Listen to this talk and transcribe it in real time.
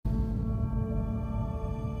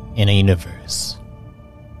In a universe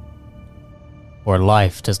where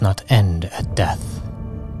life does not end at death,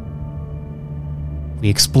 we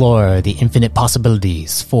explore the infinite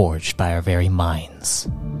possibilities forged by our very minds.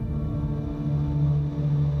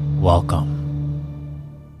 Welcome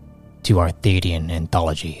to Arthadian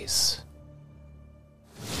Anthologies.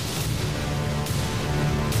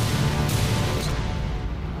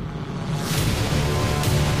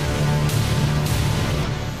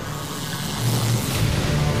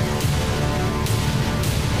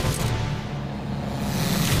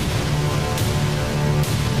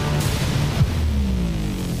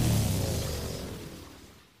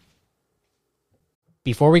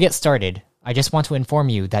 Before we get started, I just want to inform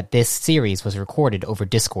you that this series was recorded over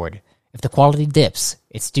Discord. If the quality dips,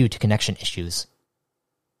 it's due to connection issues.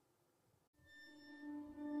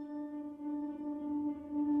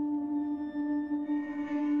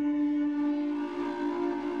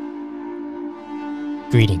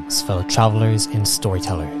 Greetings, fellow travelers and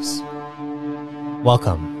storytellers.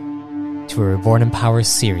 Welcome to a Reborn in Power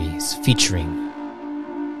series featuring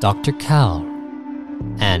Dr. Cal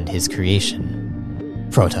and his creation,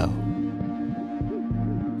 Proto.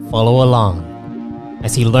 Follow along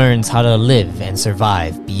as he learns how to live and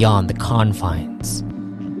survive beyond the confines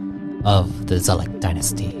of the Zelek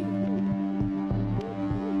dynasty.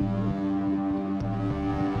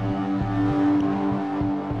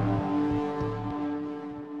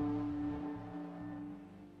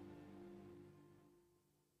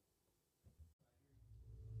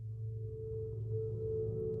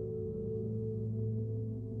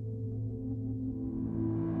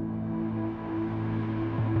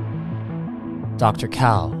 Dr.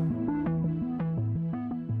 Cal,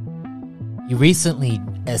 you recently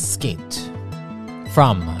escaped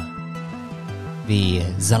from the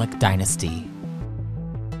Zelek dynasty,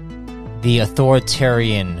 the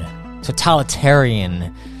authoritarian,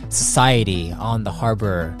 totalitarian society on the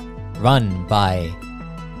harbor run by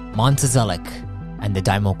Montezelek and the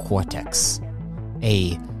Daimyo Cortex,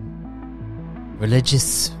 a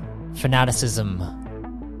religious fanaticism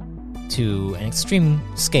to an extreme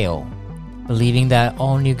scale, believing that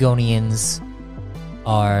all Nugonians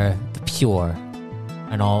are the pure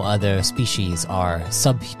and all other species are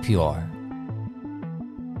sub-pure.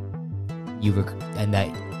 And that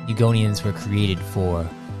Nugonians were created for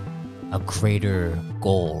a greater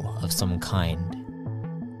goal of some kind.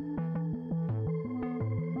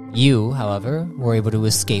 You, however, were able to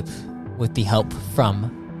escape with the help from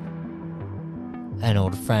an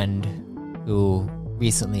old friend who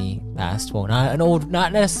recently passed. Well,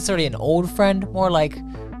 not necessarily an old friend, more like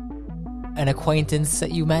an acquaintance that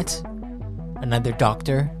you met, another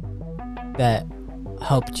doctor that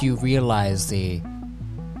helped you realize the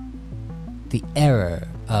error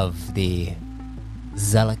of the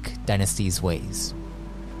Zelek dynasty's ways.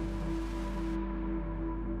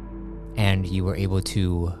 And you were able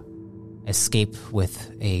to escape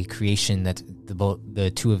with a creation that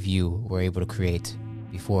the two of you were able to create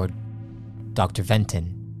before Dr.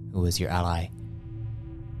 Venton, who was your ally,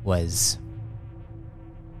 was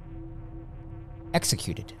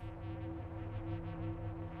executed.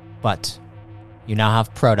 But you now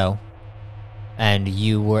have Proto, and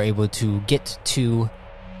you were able to get to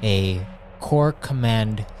a Core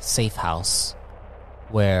Command safe house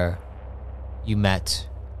where you met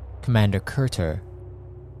Commander Kurter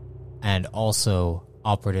and also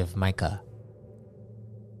Operative Micah.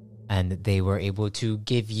 And they were able to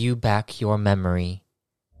give you back your memory.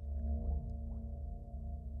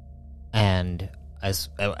 And as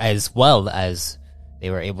well as they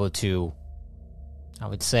were able to, I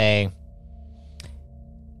would say,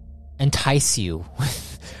 entice you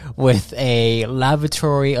with a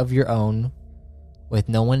laboratory of your own, with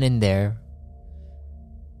no one in there.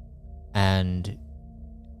 And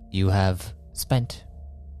you have spent,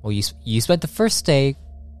 well, you spent the first day,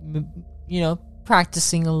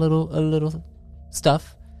 practicing a little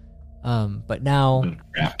stuff, but now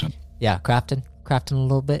crafting a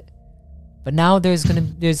little bit. But now there's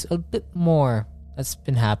a bit more that's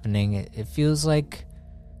been happening. It feels like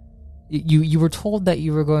you were told that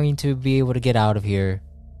you were going to be able to get out of here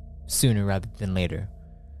sooner rather than later.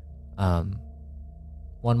 1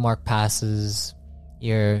 mark passes,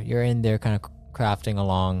 you're in there kind of crafting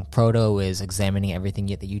along. Proto is examining everything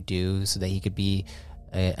that you do so that he could be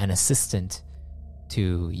an assistant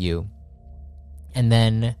to you. And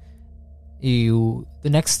then the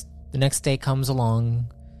next day comes along.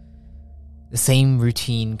 The same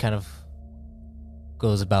routine kind of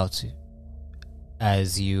goes about,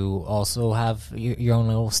 as you also have your own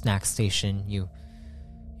little snack station. You're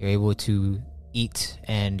able to eat,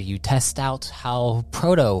 and you test out how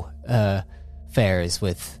Proto fares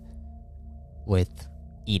with with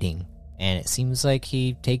eating, and it seems like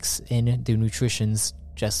he takes in the nutritions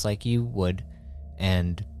just like you would,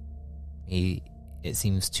 and it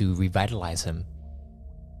seems to revitalize him.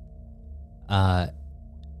 And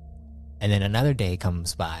then another day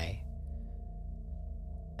comes by,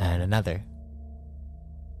 and another,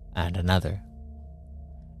 and another.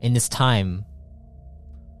 In this time,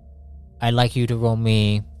 I'd like you to roll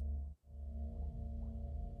me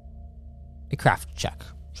a craft check.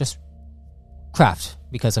 Just craft,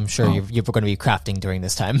 because I'm sure you're going to be crafting during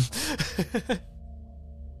this time.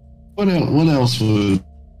 What else would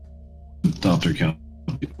Dr. Count?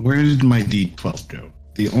 Where did my D12 go?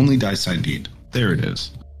 The only dice I need. There it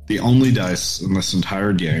is. The only dice in this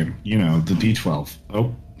entire game. You know, the D12.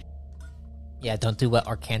 Oh. Yeah, don't do what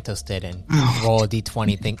Arcantos did and roll a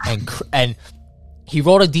D20 thing. And he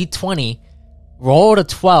rolled a D20, rolled a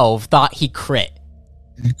 12, thought he crit.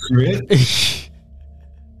 Crit?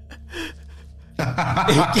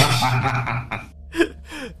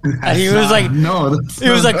 And he was like, no, he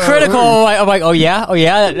was like critical. I'm like, oh yeah,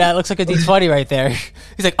 that looks like a D20 right there.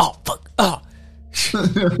 He's like, oh fuck, oh.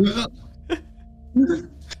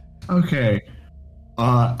 Okay.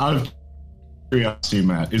 Out of curiosity,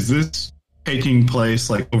 Matt, is this taking place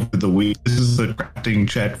like over the week? This is a crafting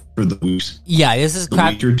check for the week. Yeah, this is the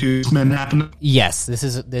week or two's been happening. Yes, this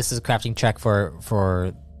is a crafting check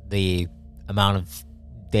for the amount of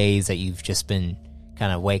days that you've just been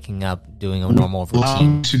kind of waking up, doing a normal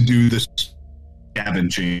routine. To do this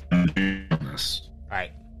scavenging on this. All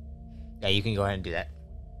right. Yeah, you can go ahead and do that.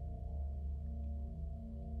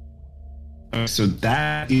 So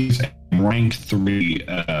that is a rank 3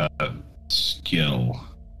 skill.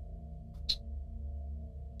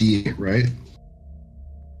 D8, right?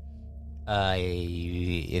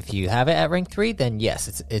 If you have it at rank 3, then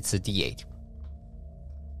yes, it's a D8.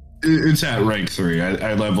 It's at rank 3.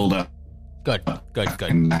 I leveled up. Good.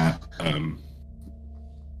 In that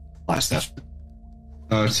last effort.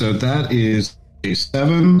 So that is a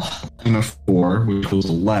 7 and a 4, which equals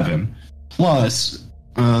 11, plus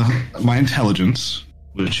my intelligence,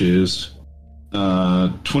 which is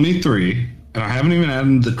 23, and I haven't even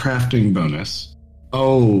added the crafting bonus.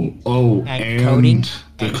 And coding?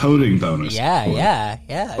 The coding bonus. Yeah.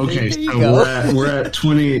 Okay, so we're at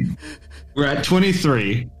 20. We're at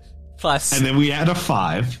 23 plus, and then we add a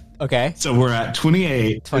 5. Okay, so we're at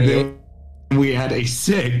 28. 28. And then we add a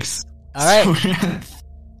 6. All right. So we're at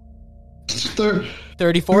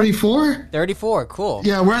 34? 34? 34, cool.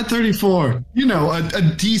 Yeah, we're at 34. You know, a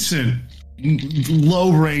decent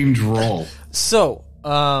low range roll. So,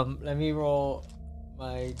 let me roll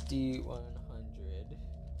my D100.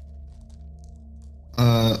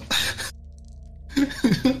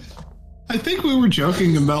 I think we were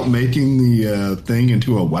joking about making the thing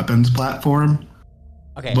into a weapons platform.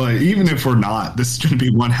 Okay. But even if we're not, this is going to be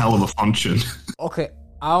one hell of a function. Okay,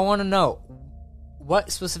 I want to know,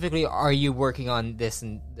 what specifically are you working on this,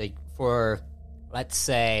 and like for, let's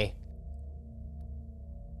say,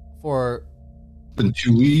 for in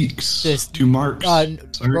 2 weeks, this 2 marks.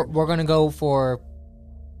 We're gonna go for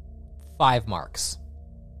 5 marks.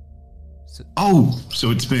 So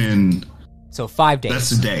it's been 5 days. That's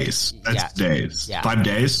the days. That's days. Yeah. 5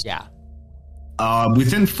 days. Yeah.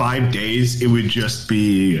 Within 5 days, it would just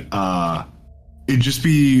be what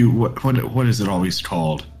is it always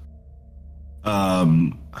called?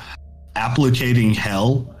 Applicating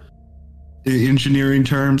hell in engineering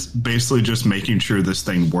terms, basically just making sure this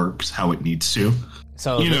thing works how it needs to.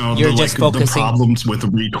 So you're just focusing the problems with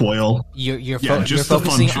recoil. You're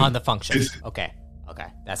focusing on the function. Okay,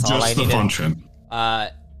 that's all I need. Just the function.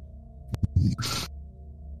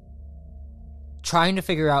 Trying to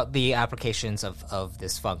figure out the applications of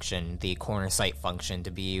this function, the corner sight function,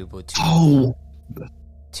 to be able to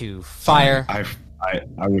fire. I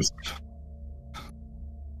was.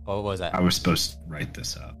 What was that? I was supposed to write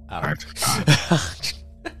this up.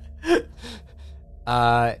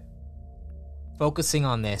 Oh. Focusing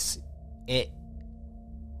on this,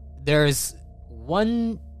 there's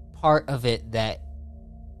one part of it that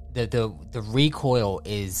the recoil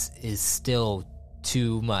is still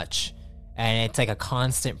too much, and it's like a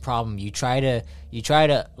constant problem. You try to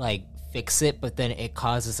like fix it, but then it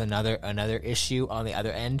causes another issue on the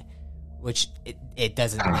other end, which it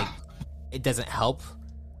doesn't it doesn't help.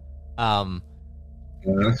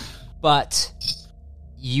 But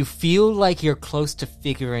you feel like you're close to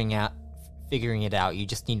figuring it out. You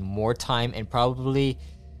just need more time and probably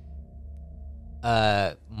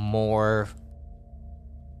more,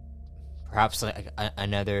 perhaps like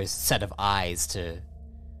another set of eyes to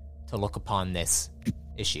look upon this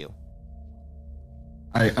issue.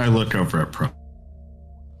 I look over at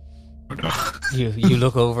You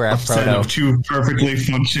look over at Proto. Of two perfectly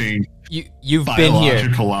functioning you've been here.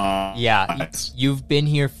 Eyes. Yeah, you've been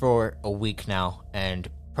here for a week now, and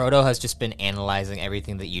Proto has just been analyzing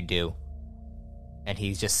everything that you do. And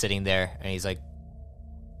he's just sitting there, and he's like,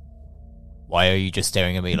 "Why are you just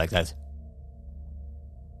staring at me like that?"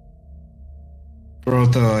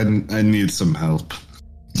 Proto, I need some help.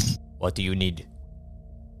 What do you need?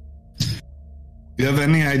 Do you have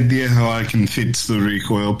any idea how I can fix the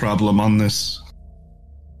recoil problem on this?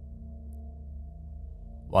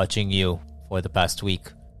 Watching you for the past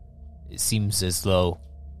week, it seems as though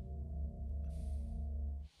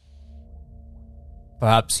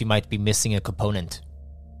perhaps you might be missing a component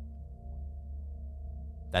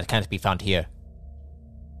that can't be found here.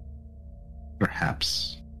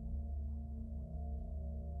 Perhaps.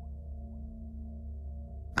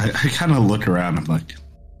 I kind of look around, I'm like,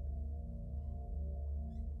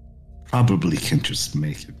 probably can just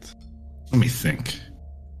make it. Let me think.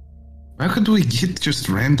 How could we get just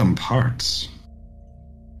random parts?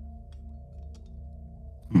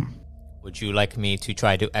 Would you like me to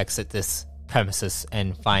try to exit this premises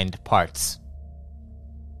and find parts?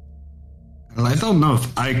 Well, I don't know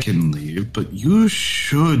if I can leave, but you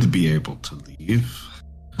should be able to leave.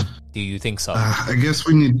 Do you think so? I guess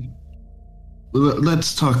we need...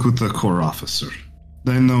 Let's talk with the core officer.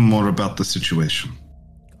 They know more about the situation.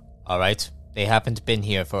 Alright. They haven't been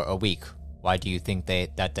here for a week. Why do you think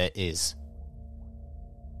that is?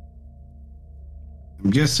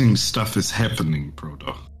 I'm guessing stuff is happening,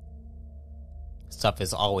 Proto. Stuff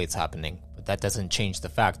is always happening, but that doesn't change the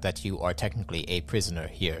fact that you are technically a prisoner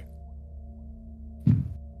here.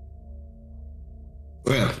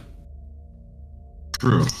 Well,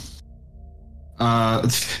 true.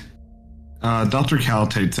 Dr. Cal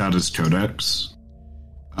takes out his codex.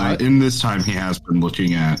 In this time, he has been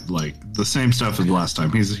looking at like the same stuff as last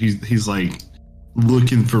time. He's like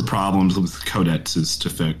looking for problems with codexes to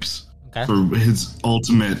fix for his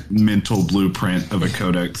ultimate mental blueprint of a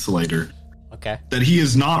codex later. Okay. That he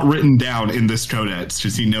has not written down in this codex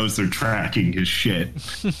because he knows they're tracking his shit.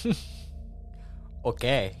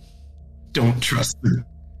 Okay. Don't trust the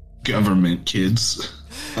government, kids.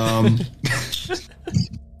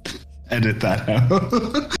 Edit that out.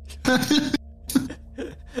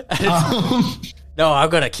 No, I'm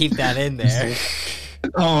gonna keep that in there.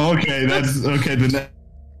 Oh, okay. That's okay. Then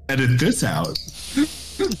edit this out.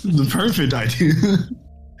 The perfect idea.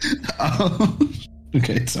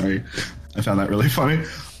 Okay, sorry. I found that really funny.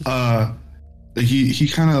 He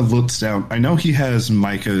kind of looks down. I know he has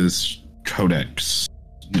Micah's codex,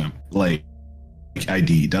 like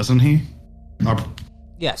ID, doesn't he?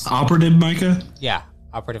 Yes. Operative Micah? Yeah,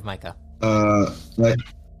 Operative Micah. Like,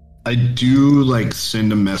 I do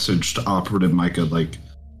send a message to Operative Micah.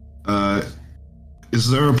 Is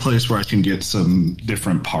there a place where I can get some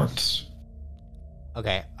different parts?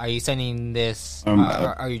 Okay, are you sending this?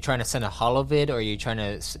 Are you trying to send a holovid, or are you trying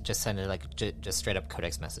to just send it just straight up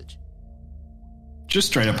codex message? Just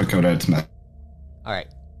straight up a codex message. All right.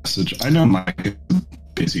 I know Mike is a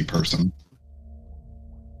busy person.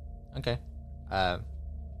 Okay.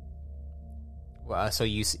 So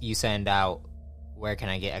you send out, where can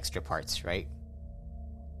I get extra parts, right?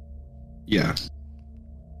 Yeah.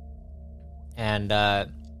 And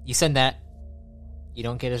you send that. You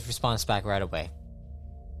don't get a response back right away.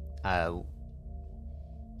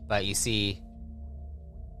 But you see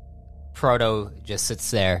Proto just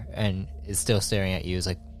sits there and is still staring at you. He's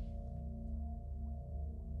like,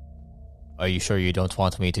 "Are you sure you don't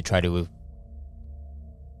want me to try to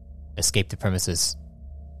escape the premises?"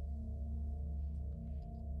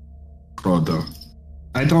 Proto,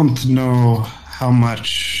 I don't know how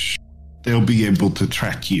much they'll be able to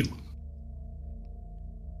track you.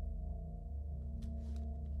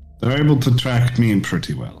 They're able to track me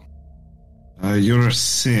pretty well. You're a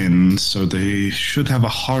sin, so they should have a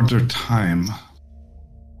harder time.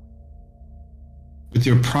 With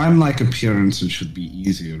your Prime-like appearance, it should be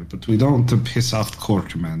easier, but we don't want to piss off the core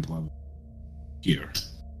command while we're here.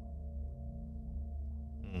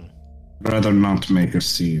 Rather not make a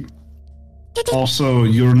scene. Also,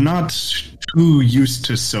 you're not too used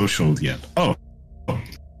to social yet. Oh.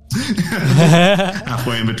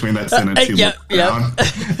 Halfway in between that sentence, he looked down,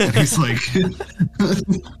 and he's like,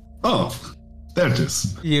 "Oh, there it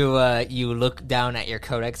is." You look down at your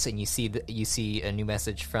codex and you see a new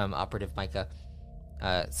message from Operative Micah,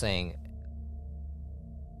 saying,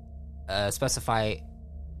 "Specify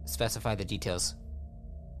the details."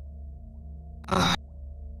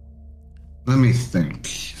 Let me think.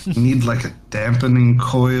 Need a dampening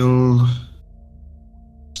coil.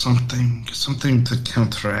 Something to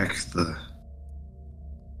counteract the...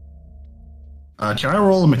 Can I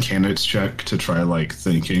roll a mechanics check to try like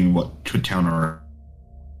thinking what could counteract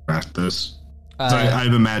this?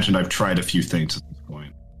 I've imagined I've tried a few things at this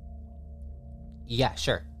point. Yeah,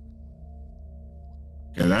 sure.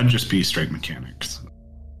 Yeah, that'd just be straight mechanics.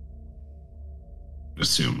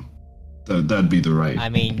 Assume that'd be the right. I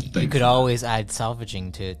mean, you could always add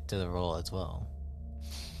salvaging to the roll as well.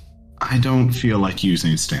 I don't feel like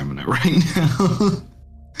using stamina right now.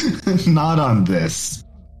 Not on this.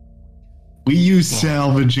 We use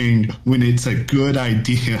salvaging when it's a good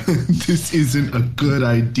idea. This isn't a good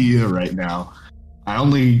idea right now. I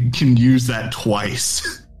only can use that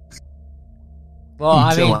twice. Well,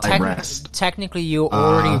 I mean, technically you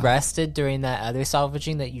already rested during that other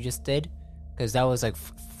salvaging that you just did. Because that was like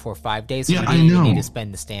for 5 days. So yeah, I know. You need to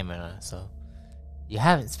spend the stamina, so... You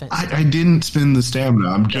haven't spent... I didn't spend the stamina.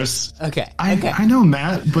 I'm just... Okay. I know,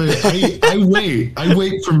 Matt, but I wait. I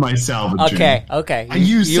wait for my salvaging. Okay. I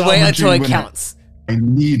use you wait until it counts. I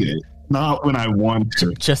need it, not when I want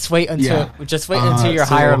to. Just wait until you're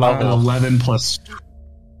higher level. 11 plus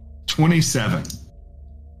 27.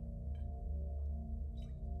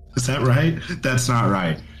 Is that right? That's not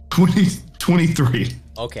right. 23.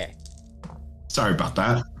 Okay. Sorry about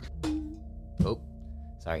that. Oh,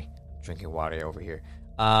 sorry. Drinking water over here.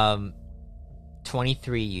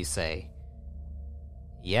 23, you say?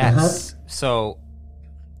 Yes. Uh-huh. So,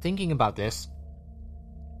 thinking about this,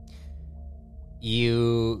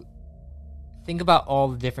 you think about all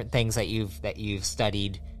the different things that you've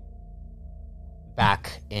studied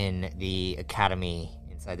back in the academy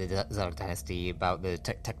inside the Zhao Dynasty, about the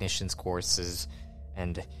technicians courses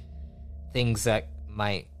and things that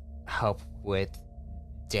might help with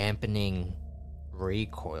dampening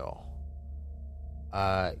recoil.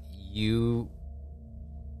 You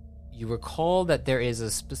recall that there is a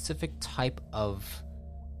specific type of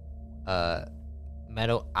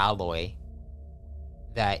metal alloy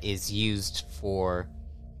that is used for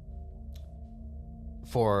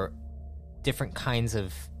different kinds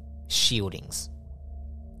of shieldings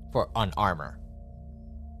on armor.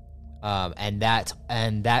 And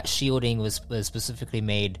that shielding was specifically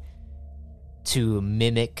made to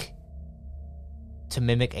mimic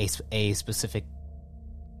a specific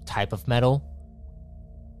type of metal.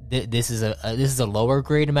 This is a lower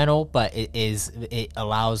grade metal, but it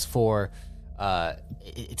allows for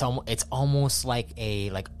it's almost like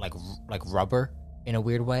like rubber in a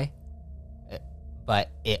weird way, but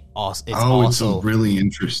it's also really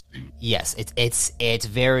interesting. Yes, it's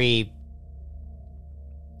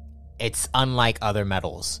unlike other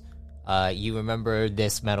metals. You remember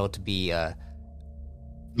this metal to be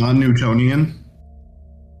non-Newtonian?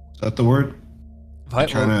 Is that the word?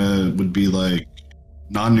 Kind of would be like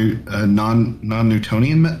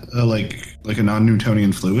non-Newtonian, like a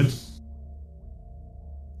non-Newtonian fluid,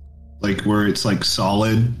 like where it's like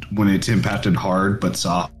solid when it's impacted hard but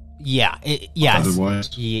soft. Yeah, otherwise,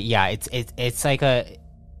 it's like a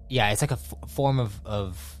form of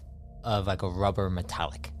like a rubber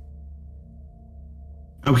metallic.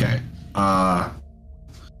 Okay. Do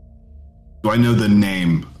I know the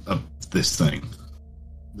name of this thing?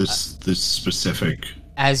 This specific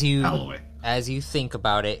alloy. As you think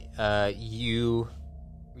about it, you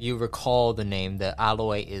recall the name. The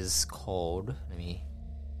alloy is called. Let me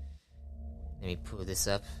pull this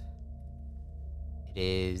up. It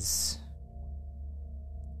is.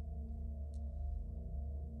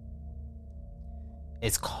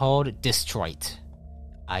 It's called Destroyt.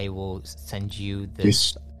 I will send you the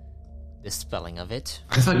spelling of it.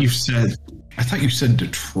 I thought you said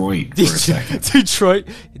Detroit for a second. Destroyt.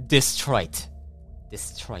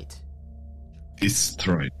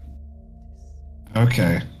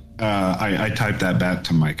 Okay. I typed that back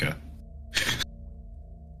to Micah.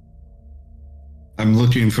 I'm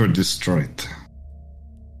looking for Destroyt.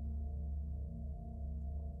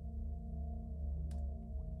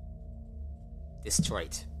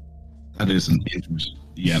 Destroyt. That is an interesting.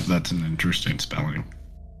 Yeah, that's an interesting spelling.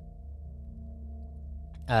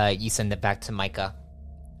 You send it back to Micah.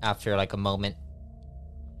 After like a moment,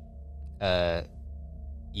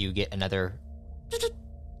 you get another,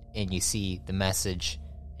 and you see the message,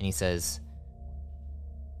 and he says,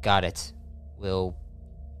 "Got it. We'll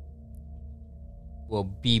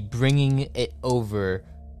be bringing it over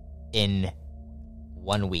in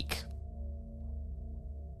 1 week.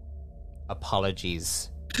 Apologies.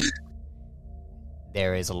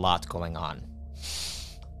 There is a lot going on."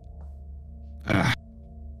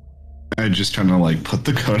 I just trying to like put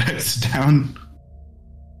the codex down.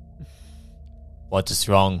 What is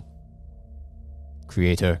wrong,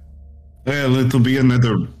 Creator? Well, it'll be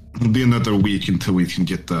another week until we can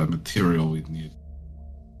get the material we need.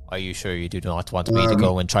 Are you sure you do not want me to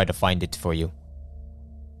go and try to find it for you?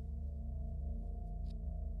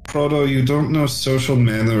 Proto, you don't know social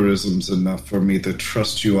mannerisms enough for me to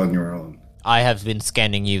trust you on your own. I have been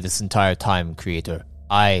scanning you this entire time, Creator.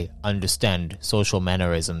 I understand social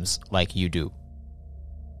mannerisms like you do.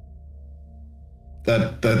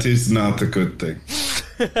 That is not a good thing.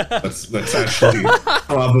 That's actually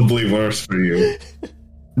probably worse for you.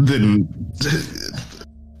 Then,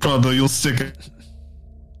 Proto, you'll stick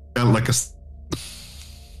out like a...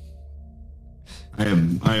 I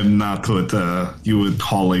am not what you would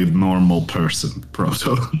call a normal person,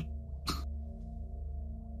 Proto.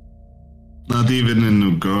 Not even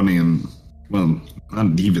in Ugonian, well,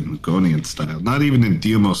 not even Ugonian style, not even in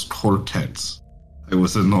Deimos Cortex. I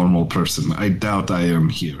was a normal person. I doubt I am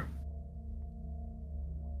here.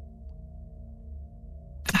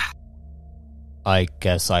 I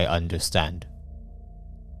guess I understand.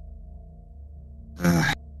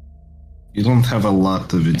 You don't have a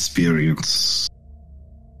lot of experience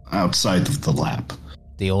outside of the lab.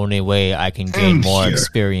 The only way I can gain more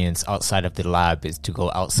experience outside of the lab is to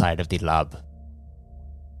go outside of the lab.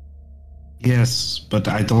 Yes, but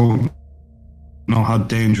I don't know how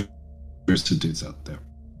dangerous it is out there.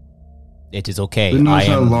 It is okay. Who knows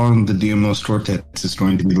how long the Deimos Cortex is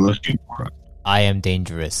going to be looking for us? I am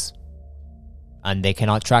dangerous. And they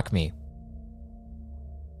cannot track me.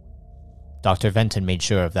 Dr. Venton made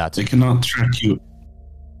sure of that. They cannot track you.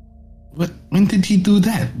 What? When did he do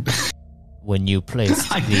that? When you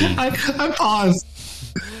placed I paused.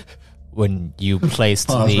 When you placed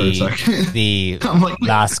the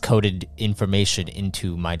last coded information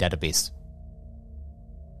into my database.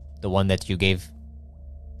 The one that you gave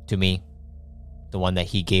to me. The one that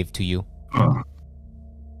he gave to you. Oh.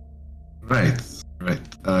 Right.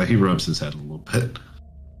 He rubs his head a little bit.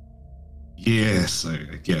 Yes, I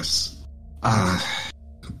guess.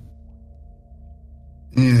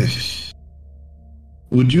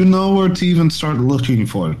 Would you know where to even start looking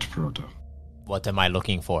for it, Proto? What am I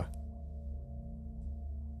looking for?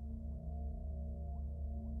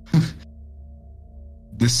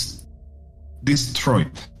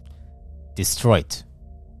 Destroyed. Destroyed.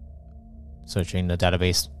 Searching the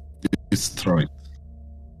database. Destroyed.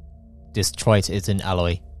 Destroyed is an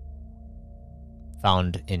alloy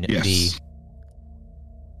found in the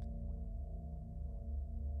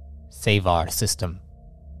Savar system.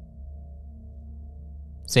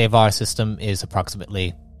 Savar system is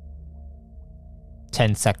approximately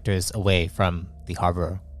 10 sectors away from the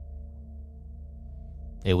harbor.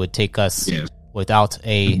 It would take us without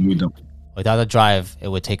a drive. It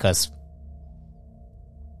would take us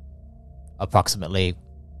approximately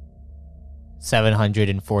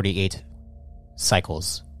 748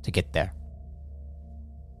 cycles to get there.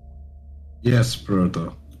 Yes,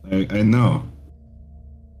 Proto. I know.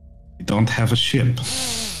 We don't have a ship.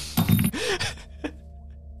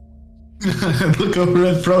 Look over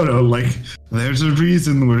at Proto like, there's a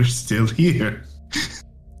reason we're still here.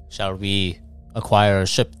 Shall we acquire a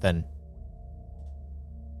ship then?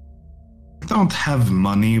 I don't have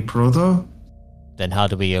money, Proto. Then how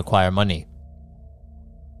do we acquire money?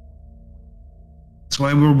 That's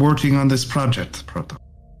why we're working on this project, Proto.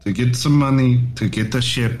 To get some money, to get the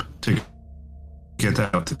ship, to get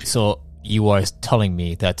out. So you are telling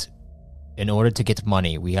me that in order to get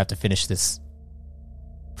money, we have to finish this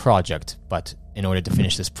project. But in order to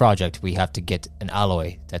finish this project, we have to get an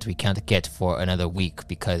alloy that we can't get for another week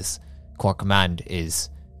because Core Command is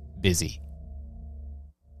busy.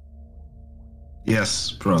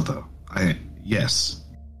 Yes, Proto. Yes.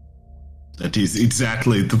 That is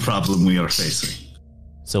exactly the problem we are facing.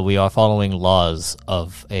 So we are following laws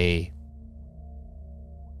of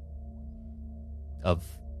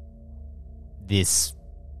this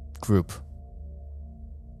group.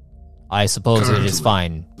 I suppose it is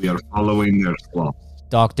fine. We are following their laws.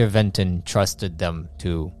 Dr. Venton trusted them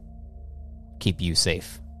to keep you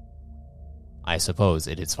safe. I suppose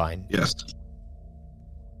it is fine. Yes.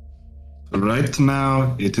 Right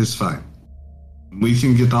now, it is fine. We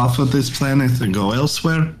can get off of this planet and go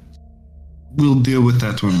elsewhere. We'll deal with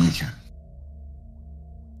that when we can.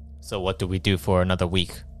 So what do we do for another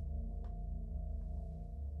week?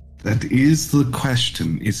 That is the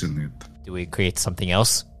question, isn't it? Do we create something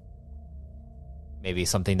else? Maybe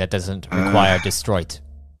something that doesn't require destroyed.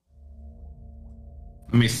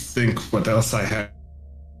 Let me think what else I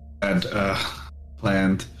had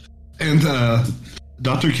planned. And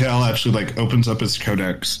Dr. Cal actually opens up his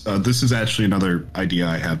codex. This is actually another idea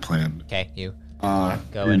I had planned. Okay, you go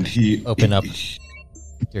and open up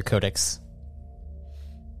your codex.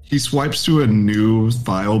 He swipes to a new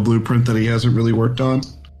file blueprint that he hasn't really worked on.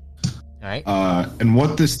 All right. And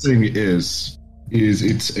what this thing is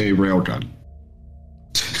it's a railgun.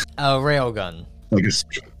 A railgun. Like it's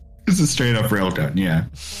a straight up railgun, yeah.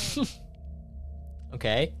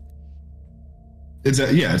 Okay.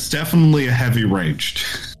 It's definitely a heavy ranged.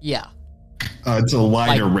 Yeah. It's a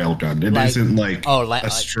lighter railgun. It isn't like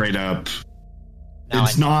a straight up. Now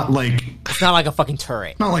it's not like a fucking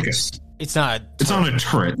turret. Not like It's not a turret. It's not a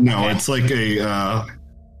turret. No, okay. It's like a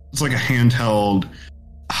handheld.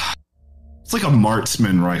 It's like a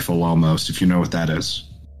marksman rifle almost, if you know what that is.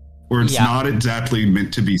 Where it's not exactly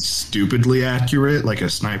meant to be stupidly accurate like a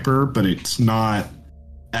sniper, but it's not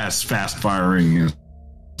as fast firing as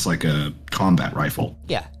like a combat rifle.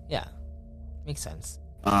 Yeah. Makes sense.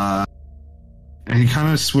 And he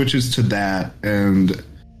kind of switches to that. And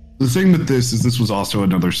the thing with this was also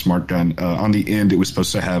another smart gun. On the end, it was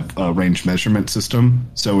supposed to have a range measurement system,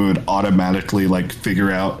 so it would automatically like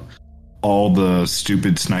figure out all the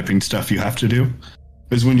stupid sniping stuff you have to do.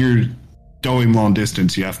 Because when you're going long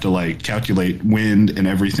distance, you have to like calculate wind and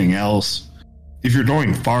everything else. If you're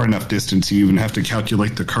going far enough distance, you even have to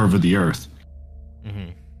calculate the curve of the Earth.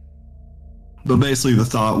 Mm-hmm. But basically, the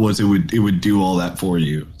thought was it would do all that for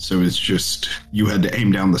you. So it's just you had to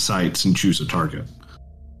aim down the sights and choose a target,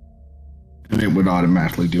 and it would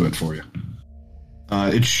automatically do it for you.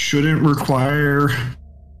 It shouldn't require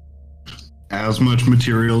as much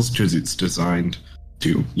materials because it's designed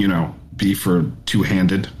to, be for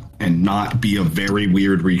two-handed and not be a very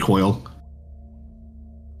weird recoil.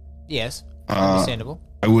 Yes, understandable.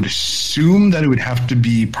 I would assume that it would have to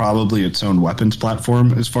be probably its own weapons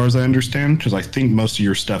platform, as far as I understand, because I think most of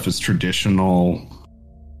your stuff is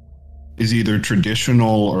either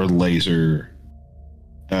traditional or laser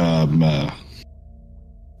bullets,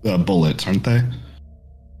 aren't they?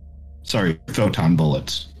 Sorry, photon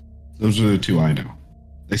bullets. Those are the two I know.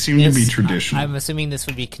 They seem to be traditional. I'm assuming this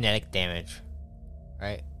would be kinetic damage,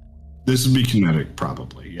 right? This would be kinetic,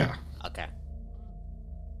 probably, yeah. Okay.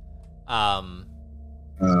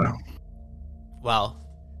 Well,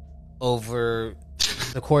 over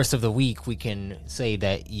the course of the week, we can say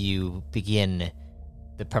that you begin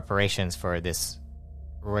the preparations for this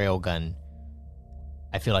railgun.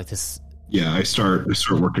 I feel like this. Yeah, I start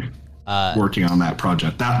working on that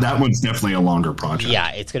project. That one's definitely a longer project.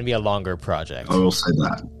 Yeah, it's going to be a longer project. I will say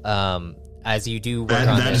that. As you do work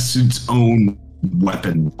on this, that is its own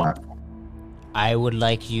weapon platform. I would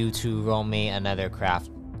like you to roll me another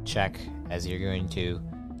craft check as you're going to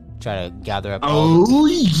try to gather up all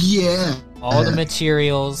the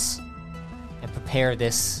materials and prepare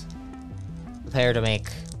to make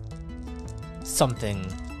something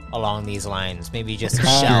along these lines. Maybe just a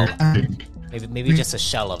shell. Maybe just a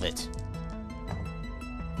shell of it.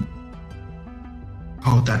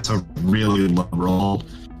 Oh, that's a really low roll.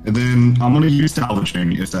 And then I'm going to use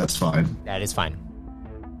salvaging if that's fine. That is fine.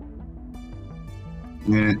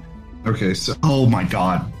 Yeah. Okay, so oh my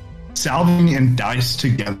god. Salvaging and dice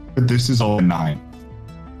together, this is all a 9.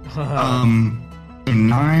 So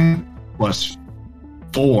 9 plus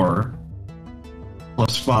 4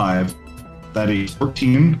 plus 5, that is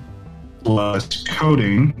 14, plus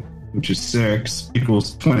coding, which is 6,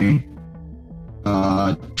 equals 20.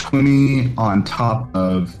 20 on top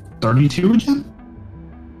of 32 again?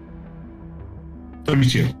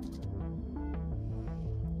 32.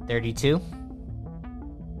 32?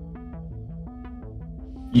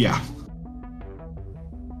 Yeah.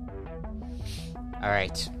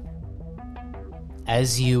 Alright.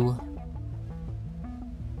 As you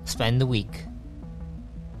spend the week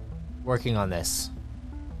working on this,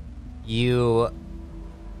 you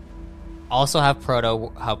also have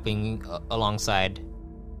Proto helping alongside,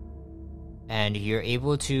 and you're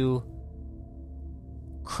able to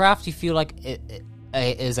craft, you feel like it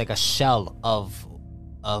is like a shell of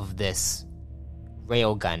this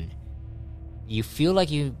railgun. You feel like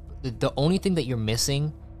the only thing that you're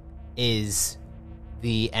missing is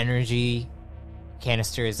the energy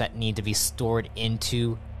canisters that need to be stored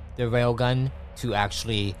into the railgun to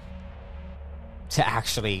actually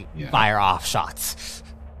fire off shots.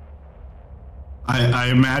 I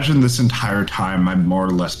imagine this entire time I've more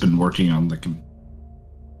or less been working on the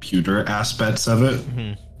computer aspects of it.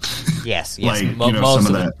 Mm-hmm. Yes. Like,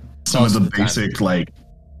 some of the basic, like,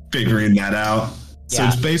 figuring that out. So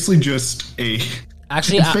it's basically just really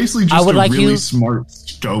smart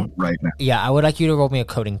scope right now. Yeah, I would like you to roll me a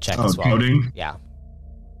coding check as well. Coding? Yeah.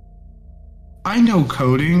 I know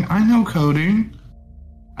coding. I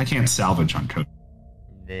can't salvage on coding.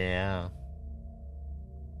 Yeah.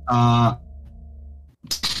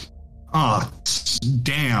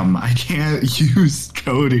 Damn. I can't use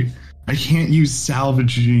coding. I can't use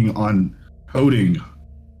salvaging on coding.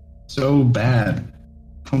 so bad.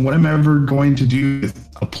 From what I'm ever going to do with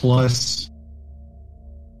a plus.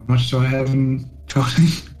 How much do I have in coding?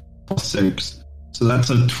 Plus 6. So that's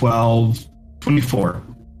a 12, 24.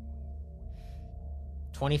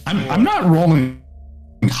 24. I'm not rolling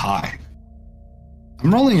high.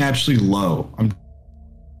 I'm rolling actually low. I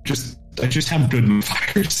just have good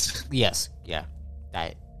modifiers. Yes, yeah.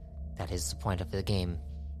 That is the point of the game.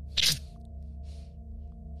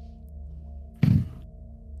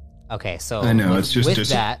 Okay, so I know, it's just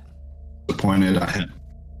that. Disappointed I had.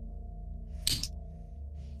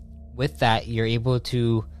 With that, you're able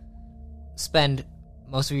to spend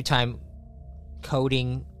most of your time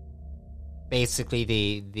coding basically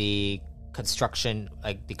the construction,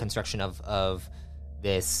 like the construction of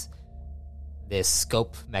this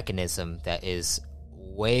scope mechanism that is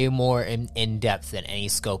way more in depth than any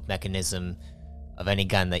scope mechanism of any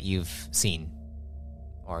gun that you've seen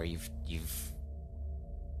or you've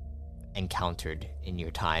encountered in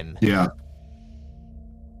your time. Yeah.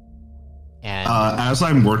 And as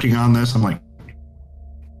I'm working on this, I'm like,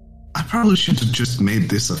 I probably should have just made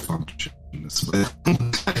this a function this way. In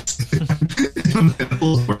the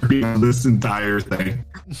middle of working on this entire thing.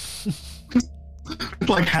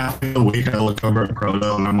 Like halfway awake, I look over at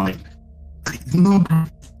Proto and I'm like, no, bro,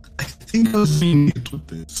 I think I was being hit with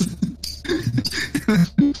this.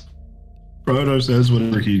 Proto says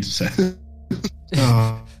whatever he says.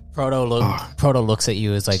 Proto looks at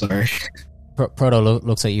you as like, sorry. Proto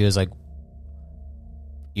looks at you as like,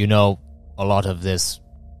 you know, a lot of this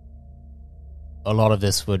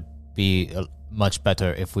would be much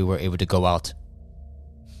better if we were able to go out.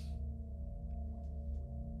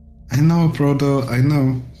 I know, Proto, I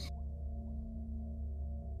know.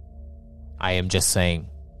 I am just saying.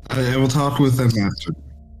 I will talk with them after.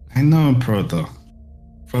 I know, Proto.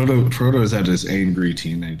 Proto is at his angry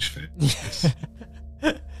teenage phase.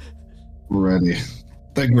 Already.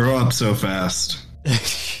 They grow up so fast.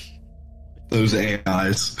 Those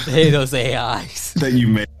AIs. Hey, those AIs. That you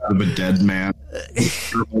made out of a dead man.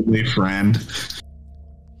 Your only friend.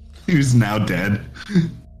 Who's now dead.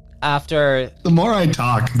 After... The more I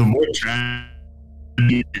talk, the more tragic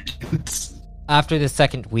it gets. After the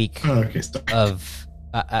second week of...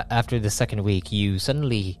 after the second week, you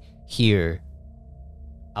suddenly hear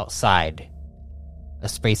outside a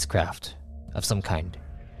spacecraft of some kind.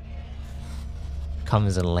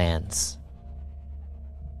 Comes and lands.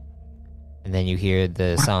 And then you hear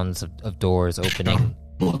the sounds of doors opening.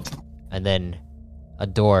 And then a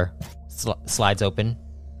door slides open.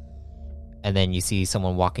 And then you see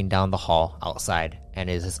someone walking down the hall outside. And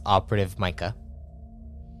it is this Operative Micah.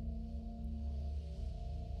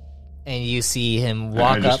 And you see him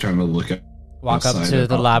walk up to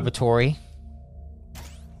the laboratory.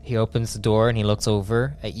 He opens the door and he looks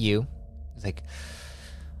over at you. He's like,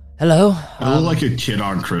 hello. I look like a kid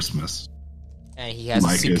on Christmas. And he has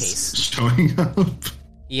a suitcase. Showing up.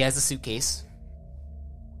 He has a suitcase.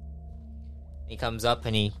 He comes up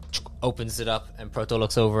and he opens it up, and Proto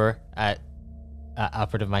looks over at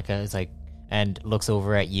Operative Micah is like, and looks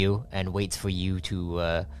over at you and waits for you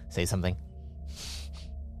to say something.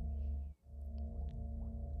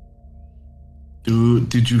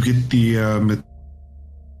 Did you get the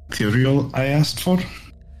material I asked for?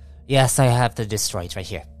 Yes, I have the destroyed right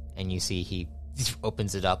here. And you see he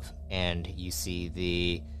opens it up, and you see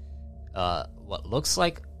the what looks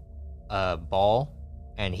like a ball,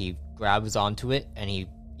 and he grabs onto it, and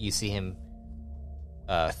you see him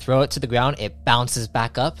throw it to the ground. It bounces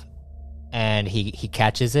back up, and he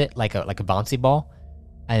catches it like a bouncy ball,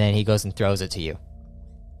 and then he goes and throws it to you.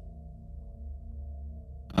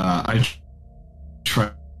 I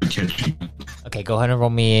try catching it. Okay, go ahead and roll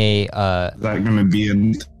me a. Is that gonna be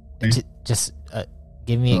in? Just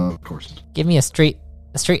give me. Of course. Give me a straight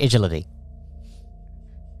agility.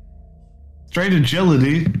 Straight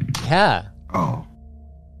agility. Yeah. Oh.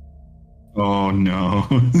 Oh no.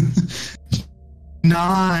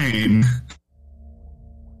 9.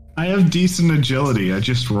 I have decent agility. I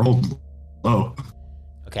just rolled low.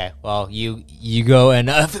 Okay. Well, you go and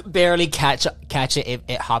barely catch it.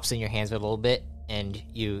 It hops in your hands a little bit, and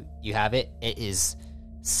you have it. It is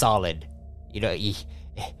solid. You know,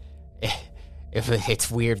 if it's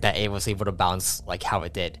weird that it was able to bounce like how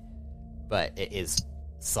it did, but it is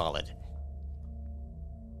solid.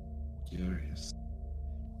 Curious.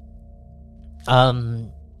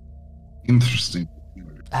 Interesting.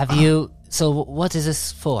 Have you? So, what is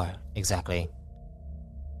this for exactly?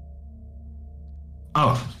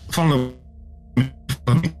 Oh, funny.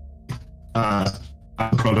 Our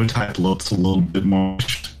prototype looks a little bit more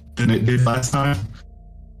than it did last time,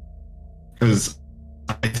 because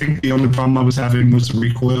I think the only problem I was having was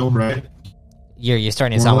recoil, right? You're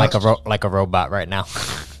starting to sound like a robot right now.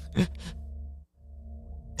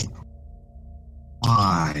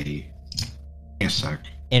 Why? A sec.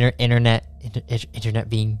 Internet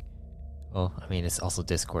being. Well, I mean, it's also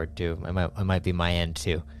Discord too. It might be my end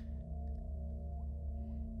too.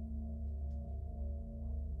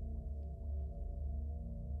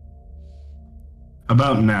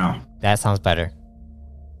 About now. That sounds better.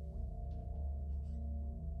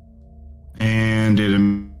 And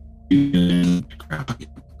do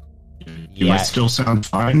I still sound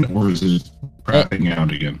fine, or is it crapping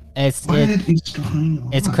out again? It's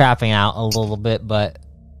crapping out a little bit, but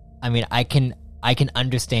I mean, I can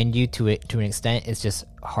understand you to an extent. It's just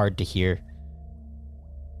hard to hear.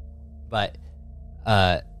 But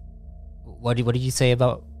what did you say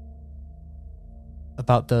about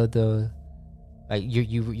the like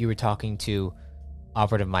you were talking to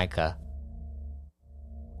Operative Micah?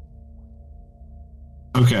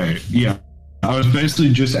 Okay, yeah. I was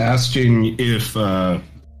basically just asking if,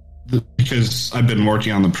 because I've been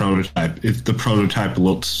working on the prototype, if the prototype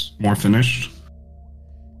looks more finished.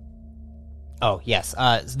 Oh, yes.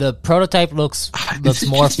 The prototype looks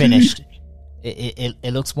more finished.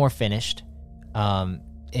 It looks more finished.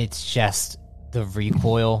 It's just the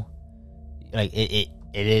recoil. Like, it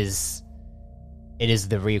is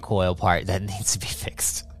the recoil part that needs to be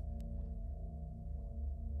fixed.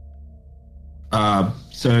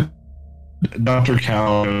 So Dr.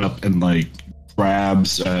 Cal goes up and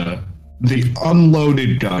grabs the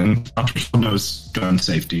unloaded gun. Dr. Cal knows gun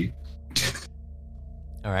safety.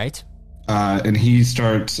 All right. And he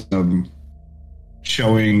starts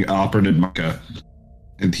showing Operative Micah,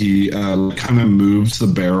 and he kind of moves the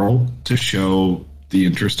barrel to show the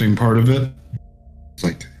interesting part of it. It's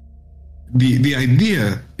like the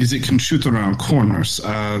idea is it can shoot around corners.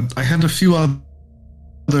 I had a few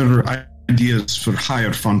other ideas for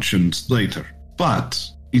higher functions later, but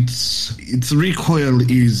its recoil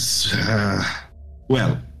is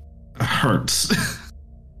hurts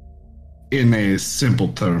in a simple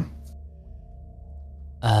term.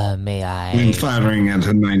 May I? When firing at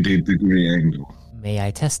a 90-degree angle. May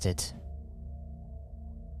I test it?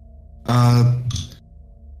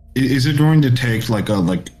 Is it going to take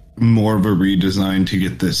more of a redesign to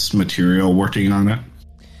get this material working on it?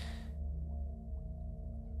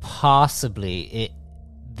 Possibly.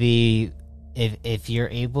 If you're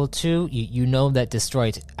able to, you know that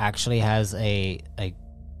Destroy actually has a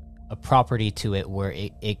property to it where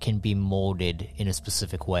it can be molded in a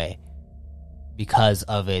specific way because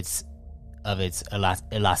of its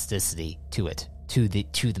elasticity to it, to the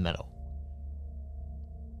metal.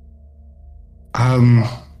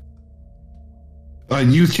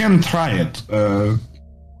 You can try it,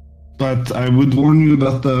 but I would warn you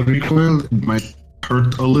that the recoil might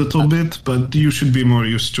hurt a little bit, but you should be more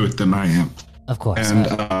used to it than I am. Of course. And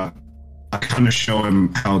I kind of show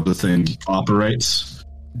him how the thing operates,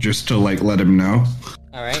 just to let him know.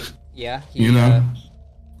 All right. Yeah.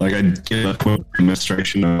 I give a quick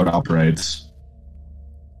demonstration of how it operates.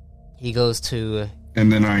 He goes to.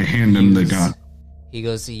 And then I hand him the gun. He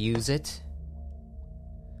goes to use it.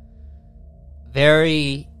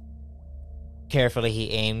 Very carefully, he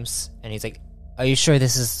aims, and he's like, "Are you sure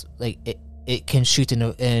this is it can shoot in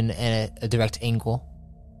a direct angle?"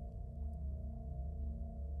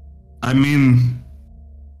 I mean,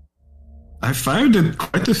 I fired it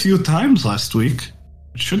quite a few times last week.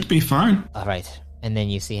 It should be fine. All right, and then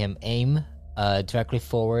you see him aim directly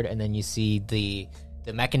forward, and then you see the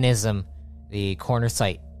mechanism, the corner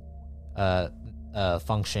sight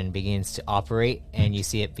function begins to operate, and you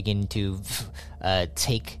see it begin to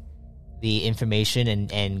take the information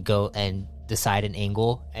and go and decide an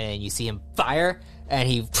angle, and you see him fire, and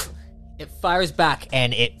it fires back,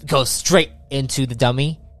 and it goes straight into the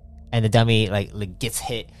dummy, and the dummy gets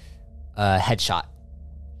hit headshot.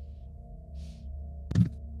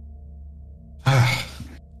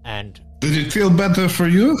 And did it feel better for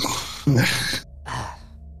you?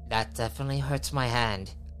 That definitely hurts my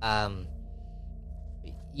hand.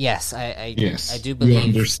 Yes, I do believe. You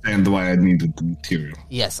understand why I needed the material.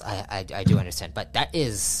 Yes, I do understand, but that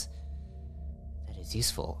is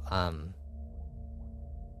useful.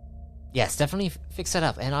 Yes, definitely fix that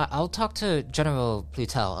up, and I'll talk to General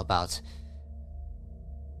Plutel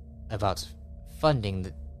about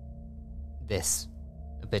funding this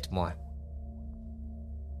a bit more.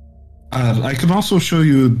 I can also show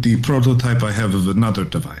you the prototype I have of another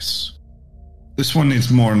device. This one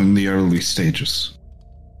is more in the early stages.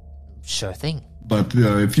 Sure thing. But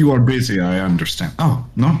if you are busy, I understand. Oh,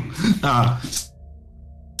 no.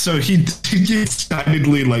 So he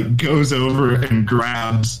excitedly like goes over and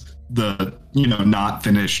grabs the not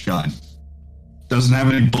finished gun. Doesn't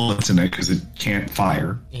have any bullets in it because it can't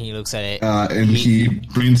fire. And he looks at it, and he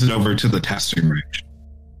brings it over to the testing range.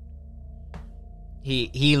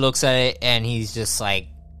 He looks at it and he's just like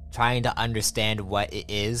trying to understand what it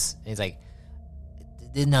is. And he's like,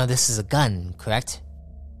 "No, this is a gun, correct?"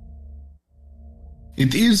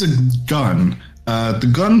 It is a gun. The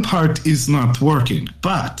gun part is not working,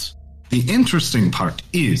 but the interesting part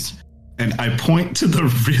is, and I point to the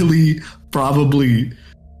really probably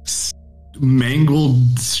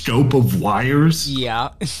mangled scope of wires. Yeah.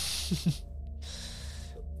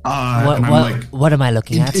 What am I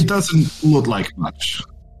looking at? It doesn't look like much.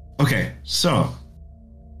 Okay, so,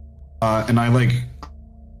 and I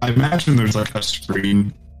imagine there's like a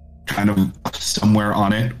screen kind of somewhere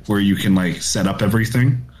on it where you can like set up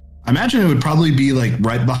everything. I imagine it would probably be like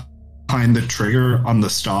right behind the trigger on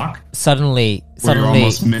the stock. Suddenly, you're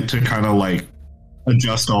almost meant to kind of like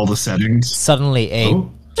adjust all the settings. Suddenly,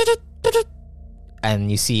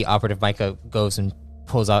 and you see Operative Micah goes and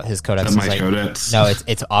pulls out his codex. My codex? No,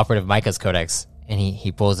 it's Operative Micah's codex, and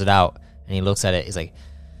he pulls it out and he looks at it. He's like,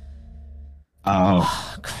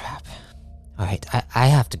 "Oh crap! All right, I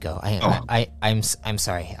have to go. I'm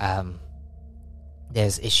sorry.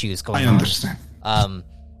 There's issues going on. I understand.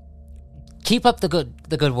 Keep up the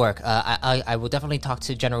good work. I will definitely talk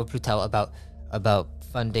to General Brutel about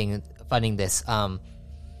funding this.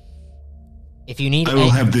 If you need, I will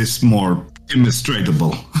have this more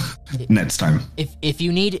demonstratable next time. If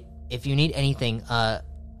you need anything,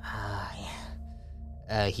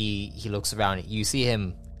 he looks around. You see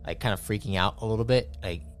him like kind of freaking out a little bit,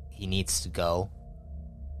 like he needs to go.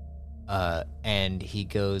 And he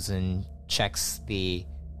goes and checks the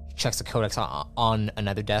codex on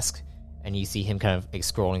another desk. And you see him kind of like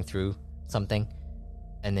scrolling through something,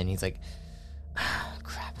 and then he's like,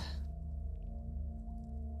 "Crap."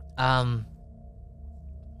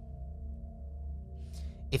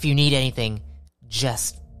 If you need anything,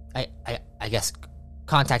 just I guess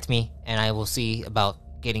contact me, and I will see about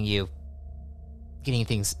getting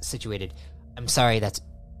things situated. I'm sorry that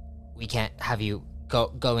we can't have you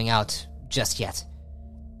going out just yet.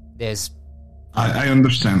 There's. I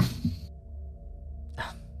understand.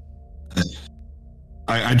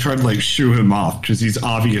 I tried to like shoo him off because he's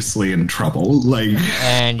obviously in trouble, like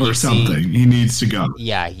or something. He needs to go.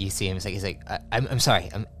 Yeah, you see him. He's like, I'm sorry.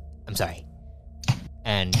 I'm sorry.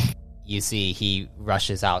 And you see he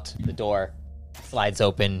rushes out. The door slides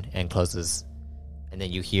open and closes, and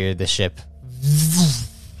then you hear the ship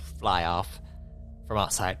fly off from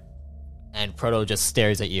outside. And Proto just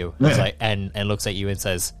stares at you, and looks at you and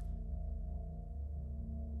says,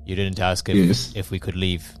 "You didn't ask if we could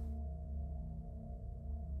leave."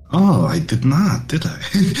 Oh, I did not, did I?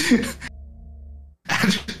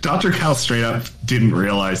 Dr. Cal straight up didn't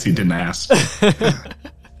realize he didn't ask.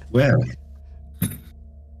 Well,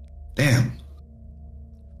 damn.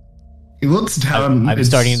 He looks down. I'm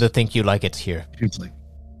starting to think you like it here. He's like,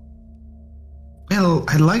 well,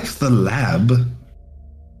 I like the lab.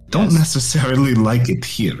 Don't necessarily like it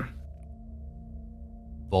here.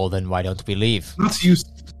 Well, then why don't we leave? Not used.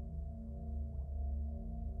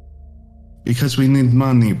 Because we need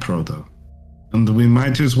money, Proto. And we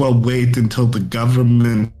might as well wait until the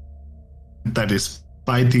government that is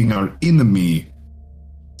fighting our enemy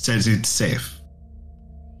says it's safe.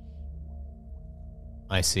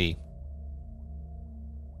 I see.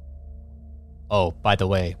 Oh, by the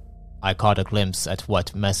way, I caught a glimpse at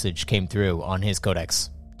what message came through on his codex.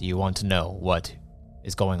 Do you want to know what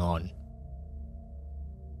is going on?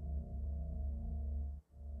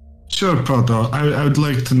 Sure, Proto. I would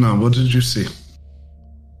like to know. What did you see?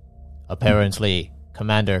 Apparently,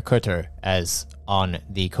 Commander Kurter, as on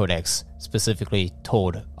the codex, specifically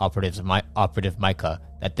told Operative Micah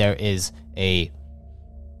that there is a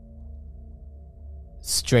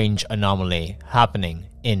strange anomaly happening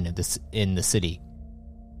in the city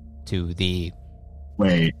to the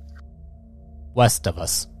west of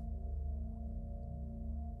us.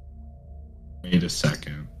 Wait a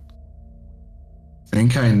second. I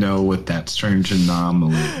think I know what that strange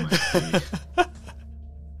anomaly might be.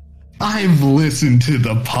 I've listened to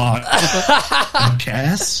the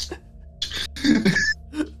podcast.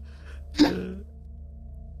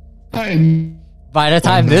 By the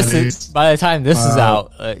time this is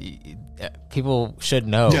out, people should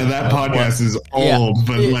know. Yeah, that podcast is old,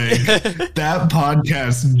 but like that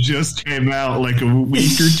podcast just came out like a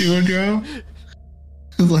week or two ago.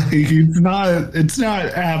 Like it's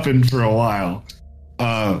not happened for a while.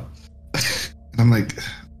 I'm like,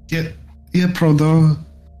 yeah, Proto.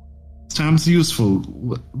 Sounds useful.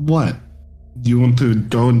 What? Do you want to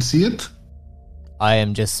go and see it? I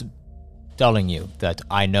am just telling you that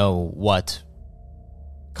I know what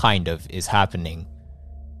kind of is happening.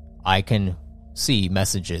 I can see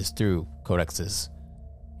messages through codexes.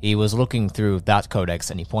 He was looking through that codex,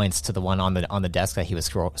 and he points to the one on the desk that he was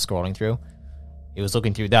scrolling through. He was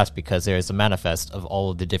looking through that because there is a manifest of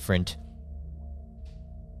all of the different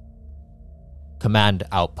command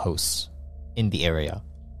outposts in the area,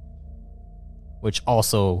 which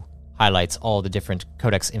also highlights all the different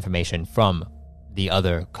codex information from the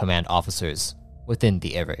other command officers within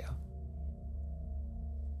the area.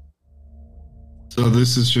 So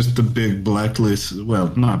this is just a big blacklist.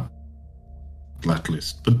 Well, not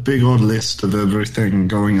blacklist, but big old list of everything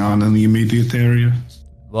going on in the immediate area.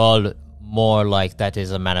 Well, more like that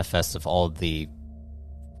is a manifest of all the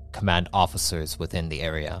command officers within the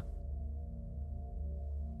area.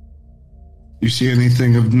 You see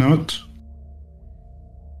anything of note?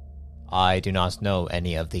 I do not know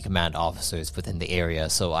any of the command officers within the area,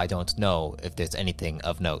 so I don't know if there's anything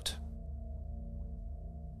of note.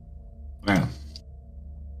 Well,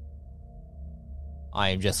 I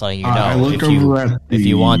am just letting you know if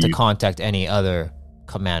you want to contact any other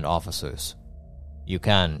command officers, you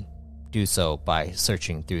can do so by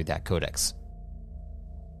searching through that codex.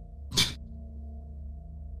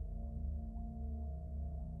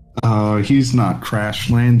 He's not crash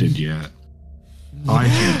landed yet. I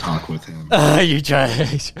can't talk with him. You try.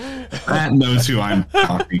 Matt knows who I'm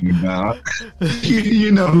talking about.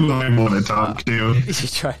 You know who I want to talk to. You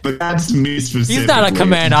try. But that's me specifically. He's not a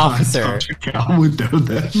command officer. I would know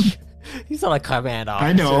that. He's not a command officer.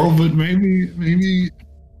 I know, but maybe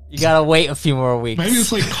you gotta wait a few more weeks. Maybe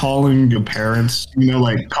it's like calling your parents. You know,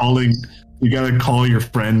 like calling. You gotta call your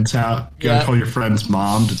friends out. You gotta call your friend's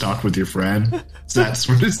mom to talk with your friend. It's that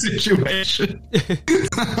sort of situation.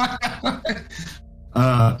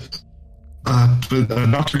 But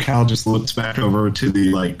Dr. Cal just looks back over to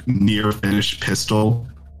the like near finished pistol.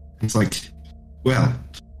 It's like, well,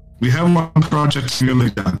 we have one project nearly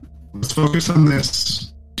done. Let's focus on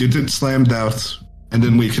this, get it slammed out, and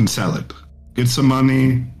then we can sell it. Get some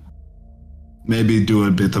money, maybe do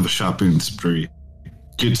a bit of a shopping spree.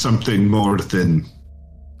 Get something more than.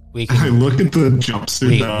 I look at the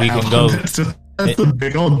jumpsuit. We can go. That's a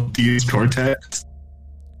big old D's Cortex.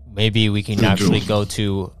 Maybe we can actually go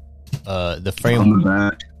to the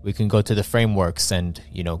framework. We can go to the frameworks and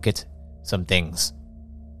get some things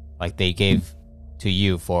like they gave to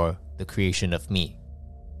you for the creation of me.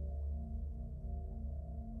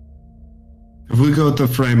 If we go to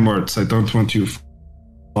frameworks, I don't want you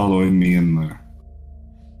following me in there.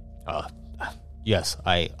 Yes,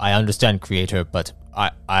 I understand, Creator, but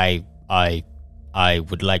I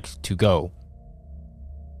would like to go.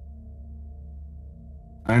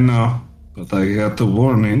 I know, but I got the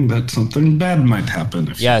warning that something bad might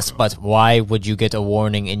happen. Yes, but why would you get a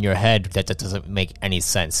warning in your head? That doesn't make any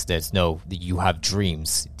sense. You have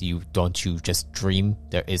dreams. Don't you just dream?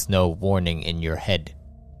 There is no warning in your head.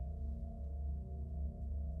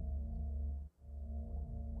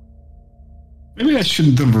 Maybe I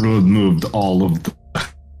shouldn't have removed all of the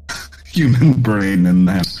human brain in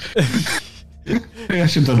that. Maybe I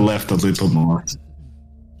should have left a little more.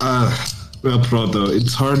 Well, Proto,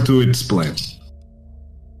 it's hard to explain.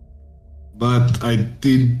 But I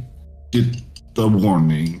did get the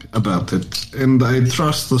warning about it, and I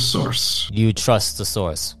trust the source. You trust the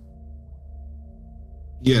source?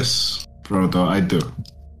 Yes, Proto, I do.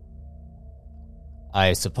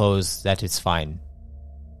 I suppose that is fine.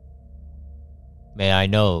 May I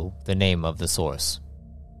know the name of the source?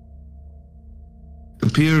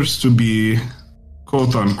 Appears to be,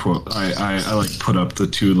 quote unquote, I like put up the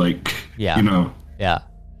two, like, yeah. Yeah.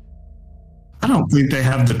 I don't think they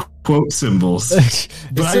have the quote symbols.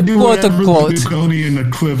 But I do quote whatever unquote. the Draconian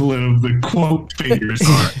equivalent of the quote figures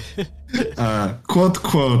are. Quote,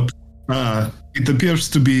 quote, it appears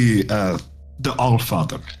to be the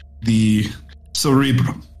Allfather, the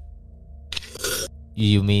Cerebrum.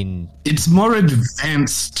 You mean... It's more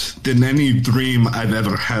advanced than any dream I've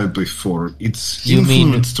ever had before. It's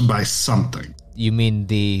influenced by something. You mean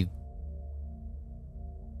the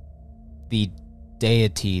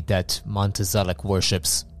deity that Montezelic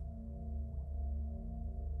worships?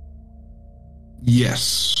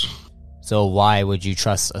 Yes. So why would you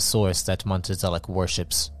trust a source that Montezelic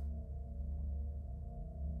worships?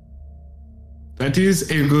 That is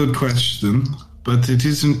a good question. But it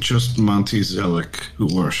isn't just Monty Zelic who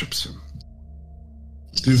worships him.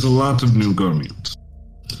 There's a lot of new Gormians.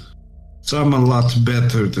 Some a lot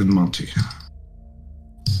better than Monty.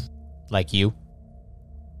 Like you?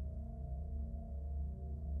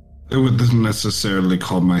 I wouldn't necessarily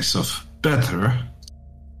call myself better.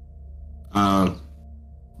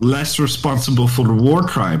 Less responsible for war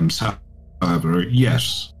crimes, however,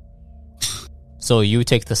 yes. So you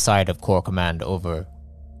take the side of Core Command over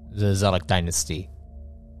the Zalak Dynasty.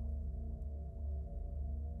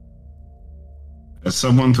 As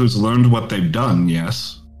someone who's learned what they've done,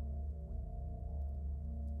 yes.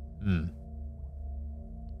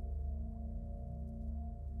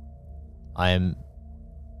 I am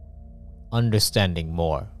understanding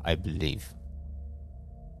more, I believe.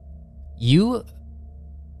 You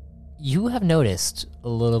have noticed a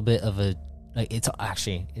little bit of a, like,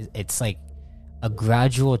 it's like a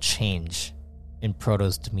gradual change in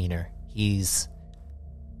Proto's demeanor. He's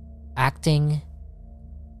acting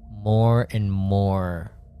more and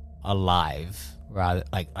more alive, rather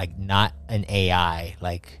like not an AI.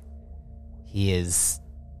 Like he is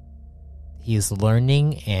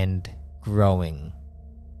learning and growing.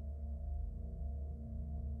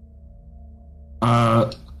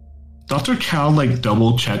 Dr. Cal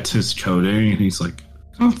double checks his coding and he's like,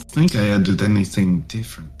 I don't think I added anything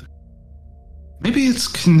different there. Maybe it's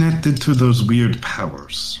connected to those weird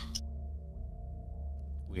powers.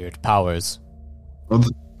 Weird powers? Well,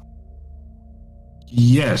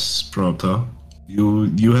 yes, Proto.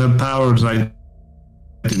 You have powers I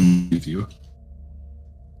didn't give you.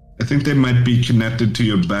 I think they might be connected to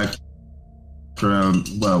your background,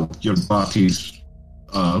 well, your body's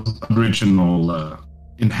original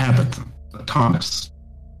inhabitant, Thomas.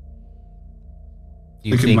 I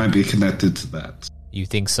think it might be connected to that. You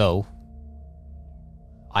think so?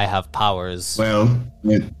 I have powers. Well,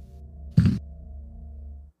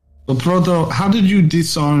 Proto, how did you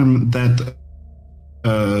disarm that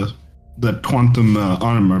quantum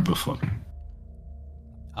armor before?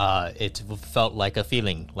 It felt like a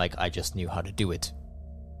feeling, like I just knew how to do it.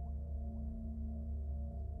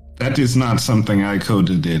 That is not something I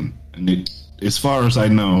coded in, and it, as far as I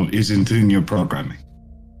know, isn't in your programming.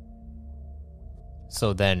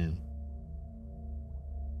 So then,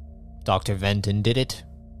 Dr. Venton did it?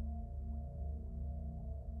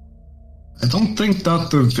 I don't think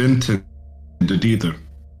Dr. Vinton did either.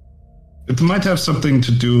 It might have something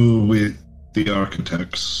to do with the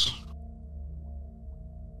architects.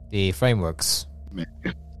 The frameworks. Maybe.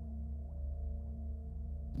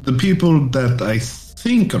 The people that I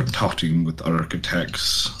think are talking with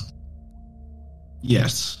architects.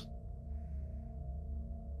 Yes.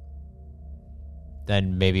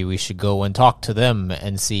 Then maybe we should go and talk to them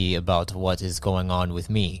and see about what is going on with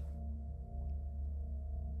me.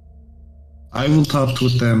 I will talk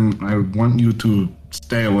with them. I want you to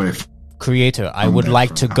stay away from Creator, I would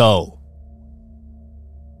like to go.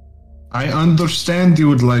 I understand you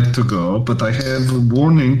would like to go, but I have a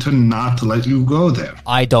warning to not let you go there.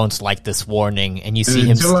 I don't like this warning. And you see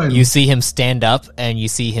him stand up, and you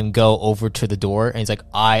see him go over to the door, and he's like,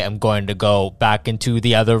 I am going to go back into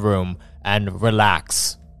the other room and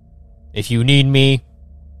relax. If you need me,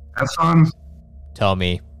 have fun. Tell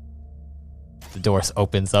me. The door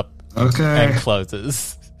opens up and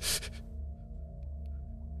closes.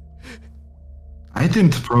 I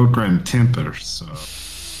didn't program temper, so...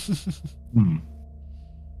 Maybe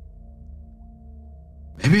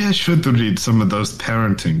I should read some of those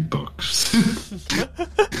parenting books.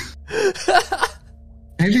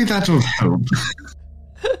 Maybe that will help.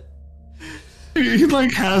 He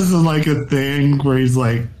has a thing where he's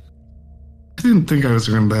like, I didn't think I was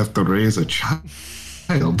going to have to raise a child.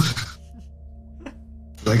 I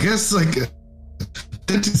guess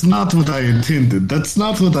that is not what I intended. That's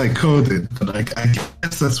not what I coded, but I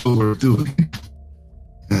guess that's what we're doing.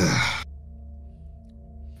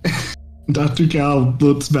 Dr. Cal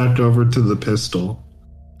looks back over to the pistol.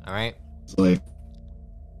 Alright. It's like,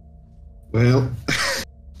 well,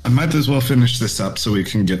 I might as well finish this up so we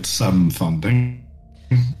can get some funding.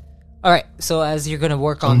 Alright, so as you're going to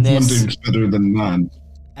work on this... Funding's better than none.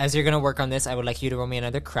 As you're going to work on this, I would like you to roll me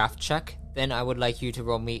another craft check. Then I would like you to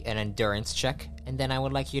roll me an endurance check. And then I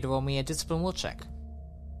would like you to roll me a discipline will check.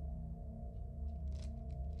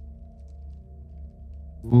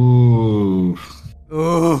 Ooh.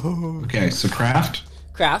 Ooh. Okay, so craft?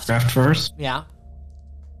 Craft first? Yeah.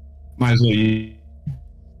 Might as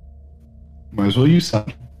well use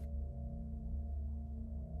that.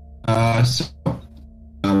 So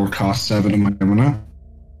that will cost 7 of my mana.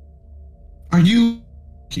 Are you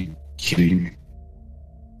kidding me?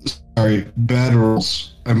 Sorry, bad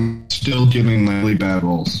rolls. I'm still getting really bad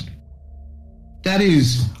rolls. That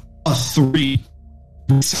is a 3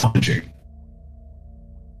 salvaging.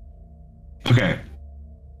 Okay.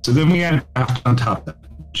 So then we add craft on top of that,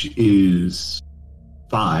 which is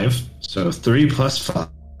 5. So 3 plus 5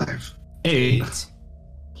 8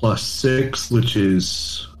 plus 6, which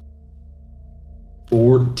is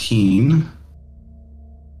 14.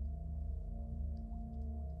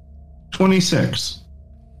 26.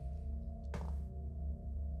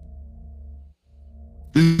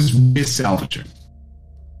 This is salvaging.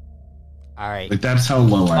 All right. Like, that's how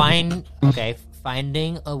low I am. Okay,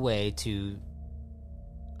 finding a way to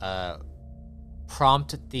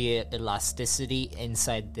prompt the elasticity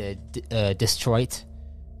inside the Destroyed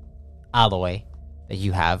alloy that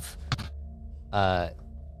you have.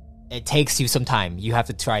 It takes you some time. You have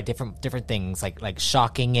to try different things, like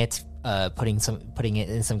shocking it, putting it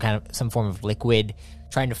in some form of liquid,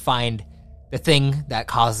 trying to find the thing that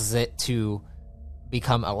causes it to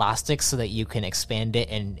become elastic so that you can expand it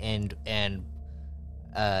and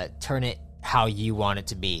turn it how you want it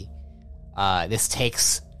to be. This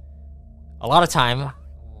takes a lot of time.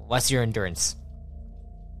 What's your endurance?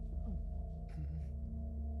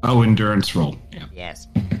 Oh, endurance roll. Yeah. Yes.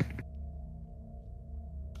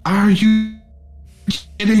 Are you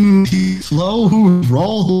kidding me? Slow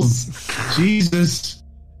rolls. Jesus.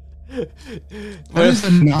 That is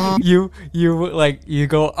a you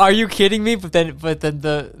go, are you kidding me? But then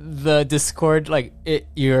the Discord, like,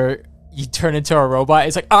 you turn into a robot.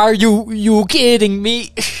 It's like, are you kidding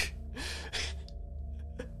me?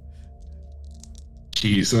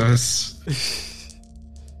 Jesus.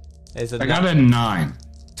 I got a 9.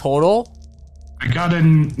 Total? I got a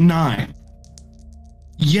 9.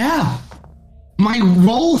 Yeah. My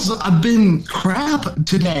rolls have been crap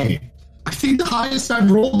today. I think the highest I've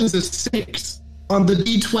rolled is a 6 on the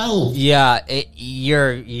D12. Yeah,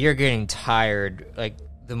 you're getting tired. Like,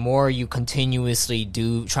 the more you continuously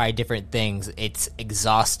try different things, it's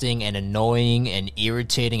exhausting and annoying and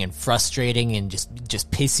irritating and frustrating and just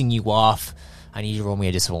pissing you off. I need you to roll me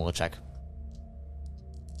a discipline check.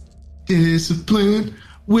 Discipline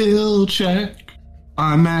will check.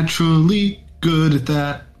 I'm naturally good at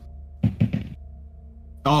that.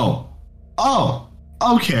 Oh,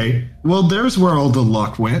 okay. Well, there's where all the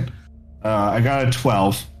luck went. I got a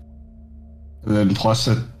 12. And then plus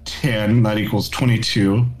a 10, that equals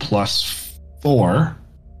 22. Plus 4.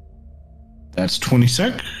 That's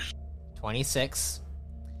 26? 26.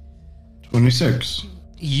 26.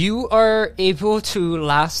 You are able to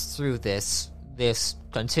last through this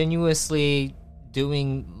continuously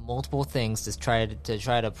doing multiple things to try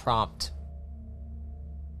to prompt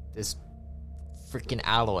this freaking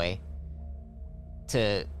alloy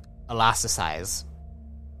to elasticize.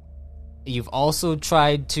 You've also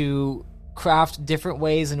tried to craft different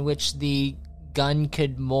ways in which the gun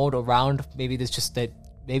could mold around. Maybe this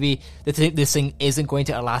thing isn't going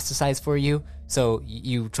to elasticize for you. So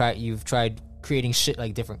you've tried creating shit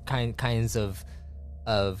like different kinds of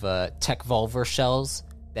tech volver shells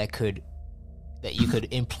that you could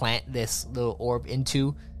implant this little orb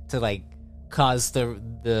into to like cause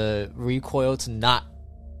the recoil to not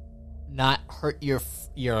hurt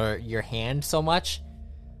your hand so much.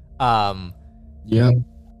 Yeah.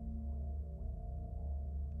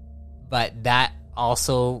 But that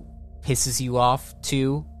also pisses you off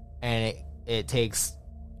too, and it takes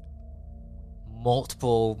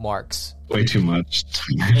multiple marks. Way too much.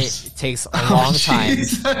 It takes a long time.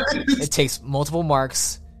 It takes multiple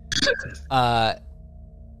marks.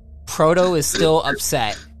 Proto is still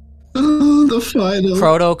upset. The final.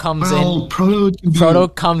 Proto comes in. Proto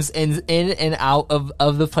comes in and out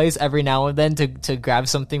of the place every now and then to grab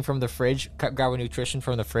something from the fridge, grab a nutrition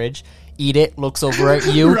from the fridge, eat it, looks over at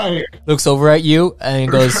you, right. Looks over at you, and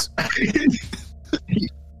goes,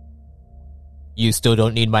 "You still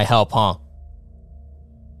don't need my help, huh?"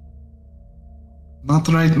 Not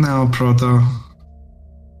right now, Proto.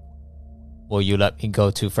 Will you let me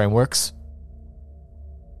go to Frameworks?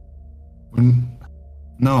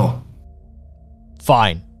 No.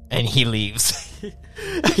 Fine. And he leaves.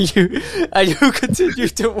 and you continue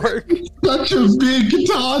to work. Such a big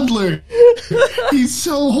toddler. He's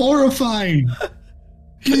so horrifying.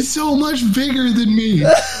 He's so much bigger than me.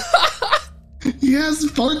 He has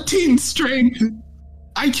 14 strength.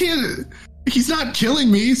 I can't... He's not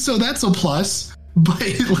killing me, so that's a plus. But,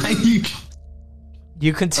 like...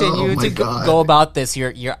 You continue to go about this.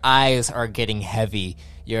 Your eyes are getting heavy.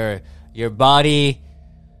 Your body...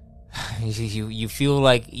 You feel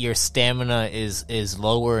like your stamina is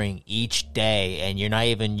lowering each day, and you're not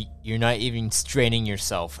even straining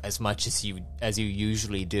yourself as much as you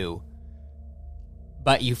usually do.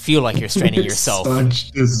 But you feel like you're straining yourself.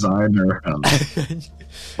 Such designer hell.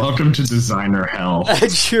 Welcome to designer hell.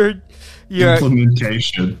 your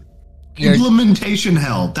implementation. Implementation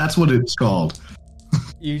hell. That's what it's called.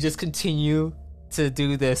 You just continue to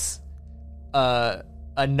do this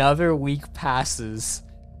Another week passes,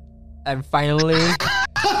 and finally,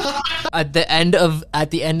 at the end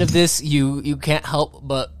of this, you can't help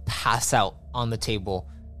but pass out on the table.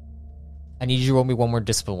 I need you to roll me one more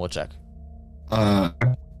discipline check.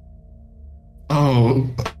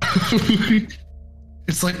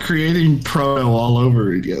 It's like creating Proto all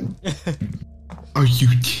over again. Are you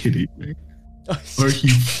kidding me? Are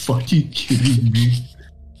you fucking kidding me?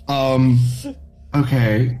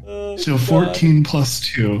 Okay. So 14 plus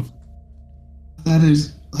 2.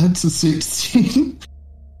 That's a 16.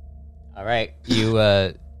 All right.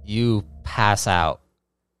 You pass out.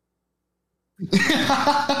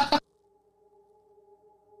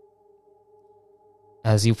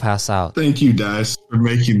 As you pass out. Thank you, Dice, for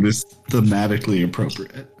making this thematically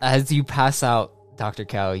appropriate. As you pass out, Dr.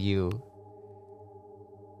 Cow, you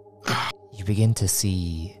begin to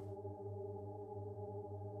see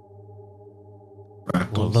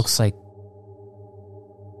what looks like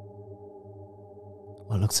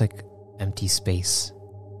empty space.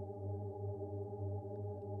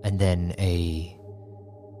 And then a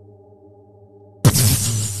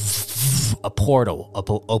portal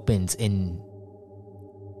opens in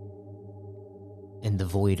the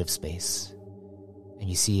void of space, and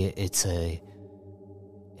you see it's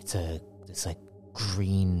like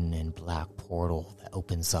green and black portal that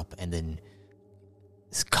opens up, and then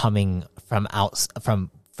it's coming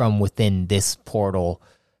from within this portal.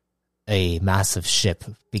 A massive ship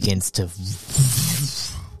begins to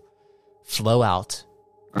flow out,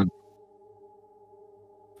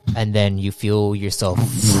 and then you feel yourself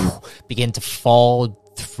begin to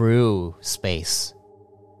fall through space.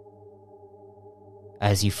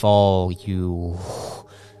 As you fall, you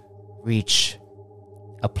reach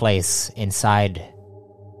a place inside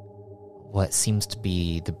what seems to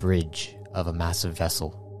be the bridge of a massive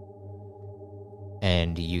vessel.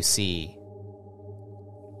 And you see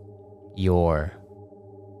your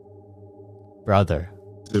brother.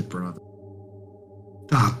 The brother.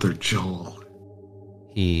 Dr. Joel.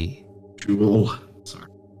 Joel.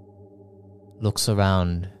 Sorry. Looks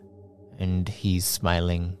around and he's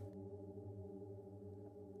smiling.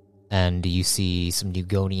 And you see some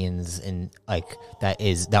Nugonians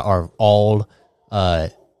that are all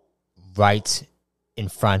right in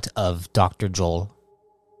front of Dr. Joel.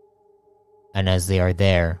 And as they are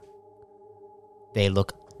there, they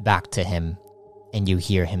look back to him, and you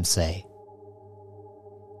hear him say,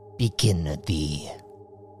 "Begin the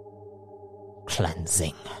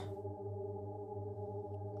cleansing."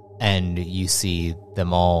 And you see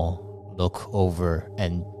them all look over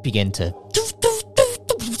and begin to...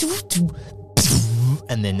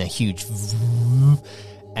 And then a huge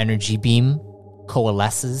energy beam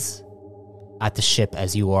coalesces at the ship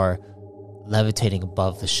as you are levitating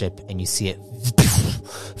above the ship, and you see it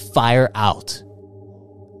fire out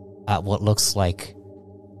at what looks like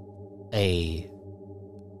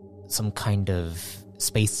some kind of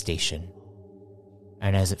space station.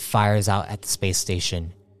 And as it fires out at the space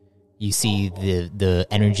station, you see the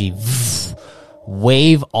energy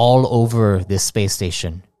wave all over this space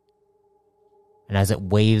station. And as it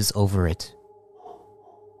waves over it,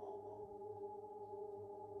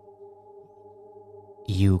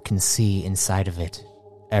 you can see inside of it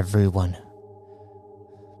everyone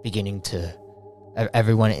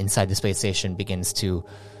inside the space station begins to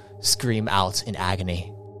scream out in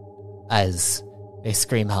agony. As they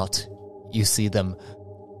scream out, you see them,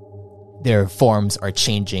 their forms are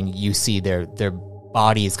changing. You see their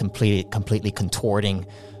bodies completely contorting,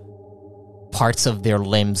 parts of their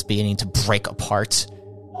limbs beginning to break apart.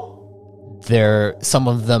 Some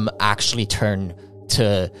of them actually turn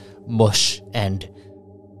to mush and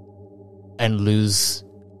lose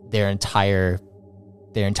their entire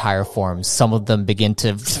forms. Some of them begin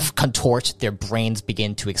to contort, their brains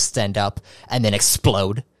begin to extend up and then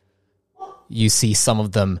explode. You see some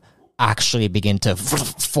of them actually begin to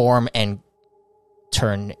form and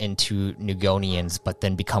turn into Nugonians, but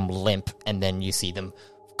then become limp, and then you see them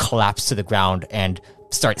collapse to the ground and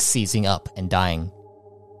start seizing up and dying.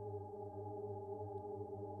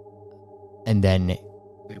 And then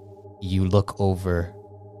you look over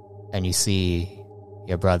and you see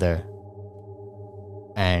your brother,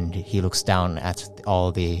 and he looks down at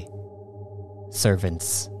all the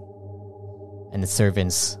servants, and the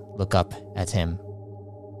servants look up at him,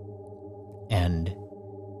 and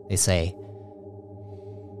they say,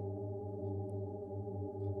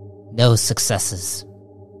 "No successes,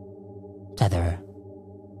 Tether."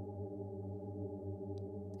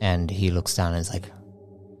 And he looks down and is like,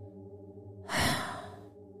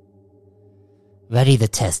 "Ready the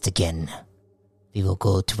test again. We will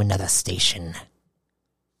go to another station."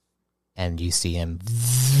 and you see him.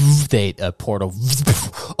 A portal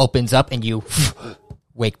opens up, and you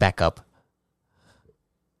wake back up.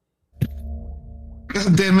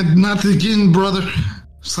 God damn it, not again, brother.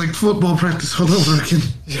 It's like football practice all over again.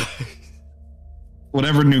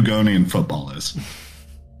 Whatever Nugonian football is.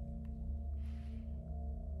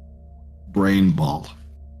 Brain ball.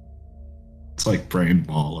 It's like brain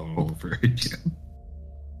ball all over again.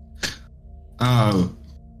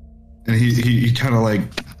 And he kind of like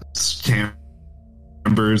scampers.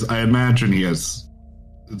 I imagine he has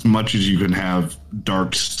as much as you can have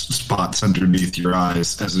dark spots underneath your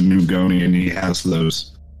eyes as a Nugonian. He has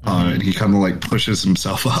those. And he kind of like pushes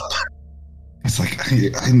himself up. He's like,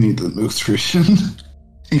 I need the nutrition.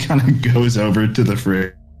 He kind of goes over to the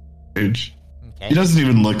fridge. Okay. He doesn't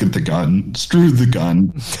even look at the gun. Screw the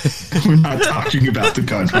gun. We're not talking about the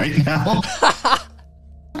gun right now.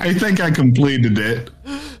 I think I completed it.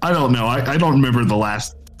 I don't know. I don't remember the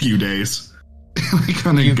last few days. I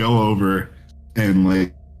kind of go over and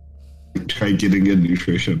like try getting a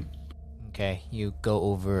nutrition. Okay, you go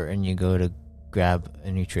over and you go to grab a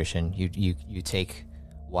nutrition. You take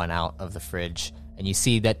one out of the fridge, and you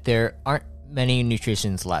see that there aren't many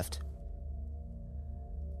nutritions left.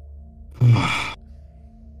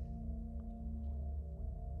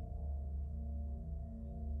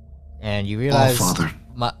 And you realize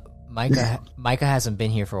Micah hasn't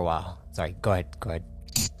been here for a while. Sorry, go ahead.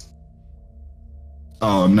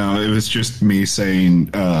 Oh, no, it was just me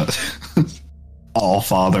saying All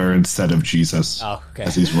Father instead of Jesus. Oh, okay.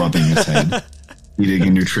 As he's rubbing his head, eating a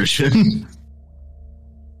nutrition.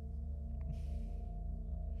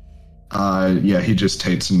 Yeah, he just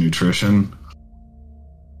takes some nutrition.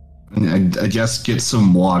 And I guess get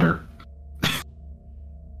some water.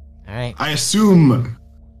 All right. I assume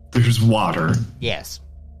there's water. Yes,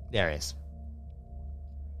 there is.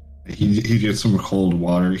 He gets some cold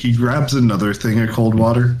water. He grabs another thing of cold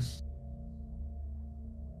water.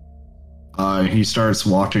 He starts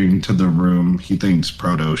walking to the room he thinks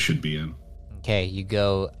Proto should be in. Okay, you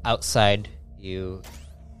go outside. You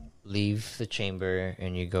leave the chamber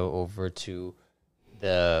and you go over to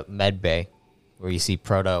the med bay where you see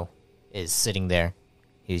Proto is sitting there.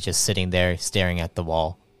 He's just sitting there staring at the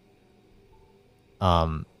wall.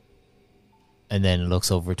 And then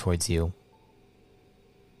looks over towards you.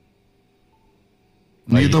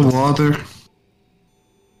 Need the water?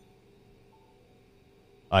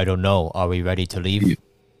 I don't know. Are we ready to leave?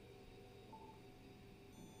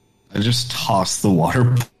 I just toss the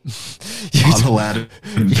water bottle at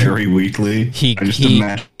him very weakly. He just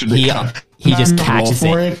catches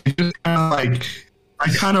it. I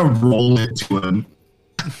kind of roll it to him.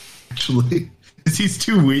 Actually, because he's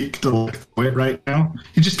too weak to lift it right now.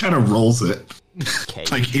 He just kind of rolls it, okay.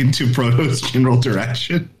 Like into Proto's general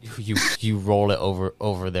direction. You roll it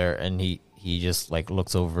over there, and he just like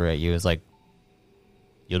looks over at you. Is like,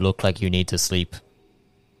 you look like you need to sleep.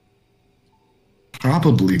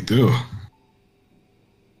 Probably do.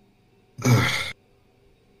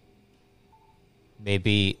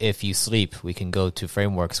 Maybe if you sleep, we can go to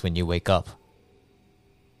Frameworks when you wake up.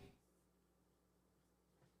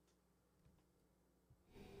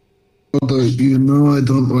 Although, you know, I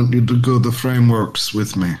don't want you to go to Frameworks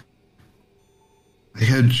with me.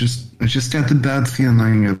 I just got a bad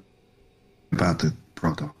feeling about it,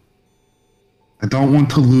 Proto. I don't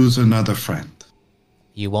want to lose another friend.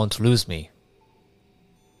 You won't lose me.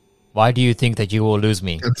 Why do you think that you will lose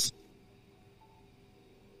me?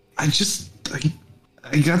 I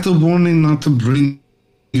got the warning not to bring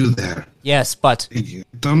you there. Yes, but I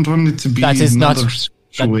don't want it to be another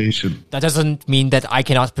situation. That doesn't mean that I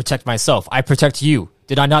cannot protect myself. I protect you.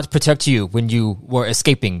 Did I not protect you when you were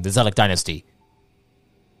escaping the Zellic dynasty?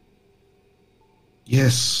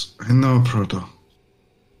 Yes, I know, Proto.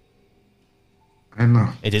 I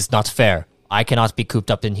know. It is not fair. I cannot be cooped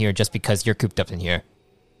up in here just because you're cooped up in here.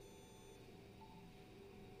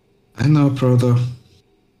 I know, Proto.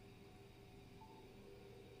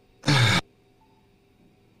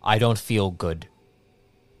 I don't feel good,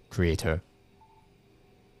 Creator.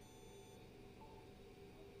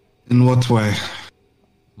 In what way?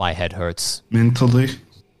 My head hurts. Mentally?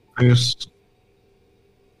 Yes.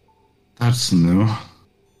 That's new.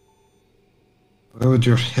 Why would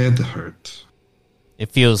your head hurt?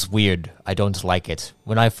 It feels weird. I don't like it.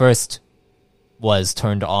 When I first was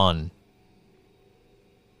turned on,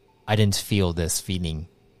 I didn't feel this feeling.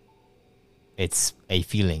 It's a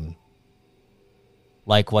feeling.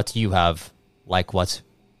 Like what you have. Like what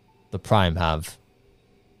the Prime have.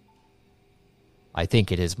 I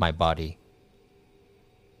think it is my body.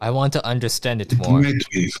 I want to understand it more.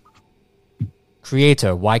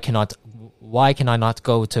 Creator, why why can I not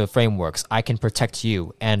go to Frameworks? I can protect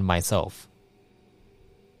you and myself.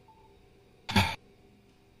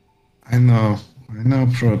 I know,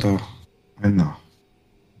 Proto. I know.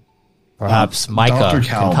 Perhaps Micah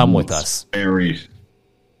can come with us. Very,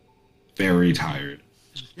 very tired.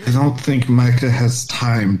 I don't think Micah has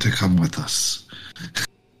time to come with us.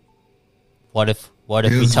 What if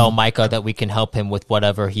we tell Micah that we can help him with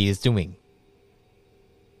whatever he is doing?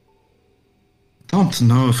 Don't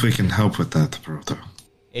know if we can help with that, Proto.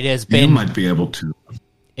 It has been. You might be able to.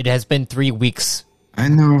 It has been 3 weeks. I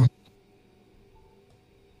know.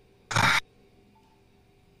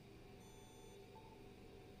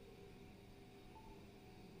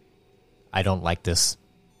 I don't like this.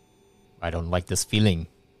 I don't like this feeling.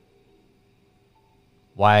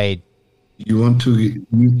 Why? You want to?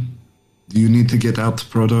 Do you need to get out,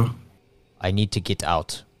 Proto? I need to get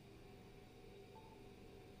out.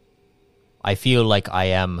 I feel like I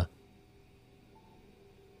am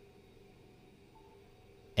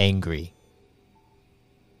angry.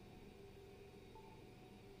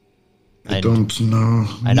 I don't know.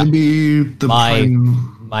 Maybe the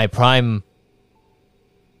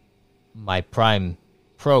my prime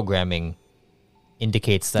programming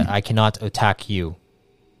indicates that I cannot attack you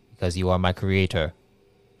because you are my creator.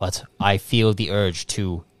 But I feel the urge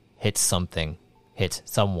to hit something, hit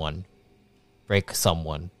someone, break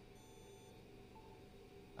someone.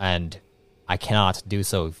 And I cannot do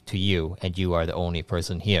so to you, and you are the only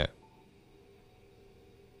person here.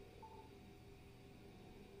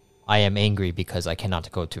 I am angry because I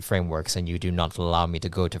cannot go to Frameworks, and you do not allow me to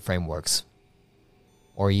go to Frameworks.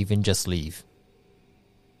 Or even just leave.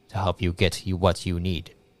 To help you get you what you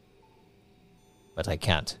need. But I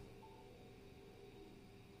can't.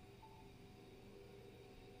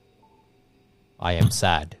 I am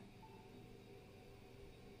sad.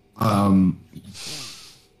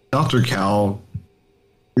 Dr. Cal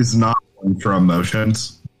is not one for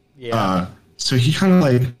emotions. Yeah. So he kind of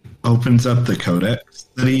like opens up the codex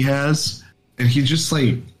that he has, and he just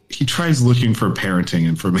like, he tries looking for parenting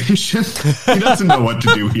information. He doesn't know what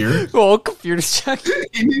to do here. Oh, computer check.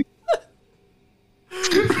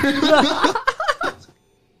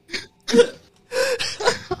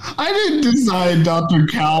 I didn't design Dr.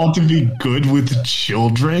 Cal to be good with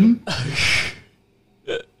children.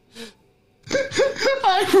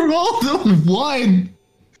 I rolled a 1.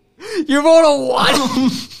 You rolled a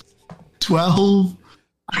 1? 12.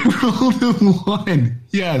 I rolled a 1.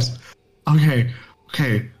 Yes. Okay.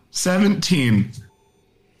 17.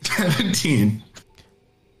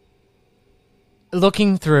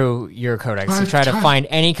 Looking through your codex to try to find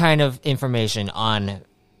any kind of information on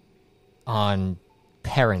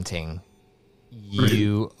parenting,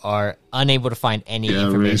 you are unable to find any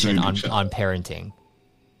information on parenting.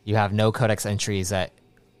 You have no codex entries that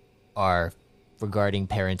are regarding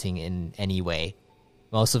parenting in any way.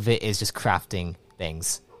 Most of it is just crafting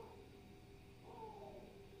things.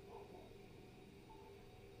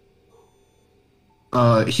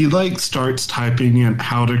 He like starts typing in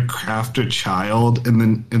how to craft a child,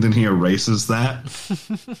 and then he erases that.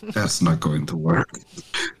 That's not going to work.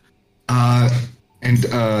 And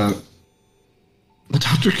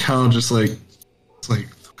Dr. Cal just like, it's like,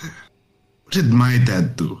 what did my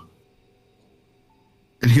dad do?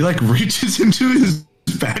 And he like reaches into his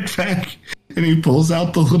backpack and he pulls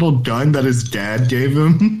out the little gun that his dad gave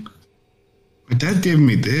him. My dad gave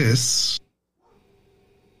me this.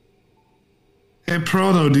 Hey,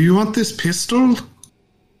 Proto, do you want this pistol?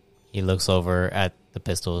 He looks over at the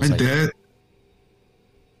pistols. My dad.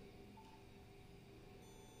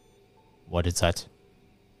 What is that?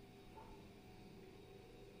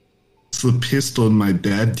 It's the pistol my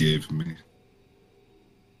dad gave me.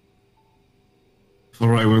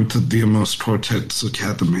 Before I went to Demos Quartet's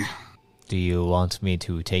Academy. Do you want me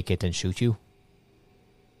to take it and shoot you?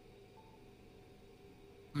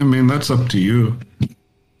 I mean, that's up to you.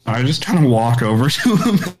 I just kind of walk over to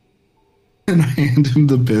him and I hand him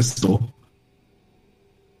the pistol.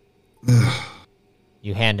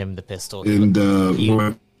 You hand him the pistol. And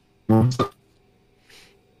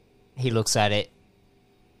he looks at it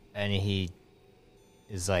and he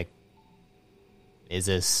is like, is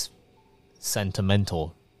this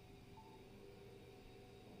sentimental?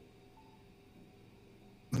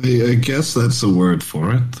 I guess that's the word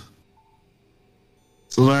for it.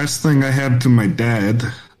 It's the last thing I had to my dad.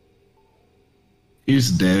 He's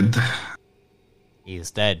dead.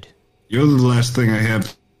 He's dead. You're the last thing I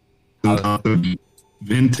have to Dr.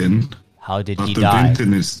 Vinton. How did he Dr. die?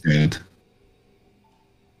 Vinton is dead.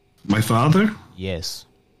 My father? Yes.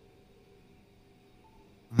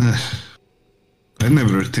 I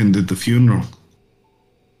never attended the funeral.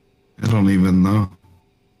 I don't even know.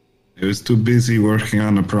 I was too busy working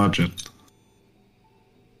on a project.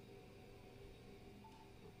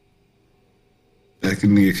 Back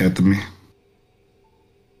in the academy.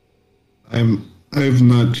 I'm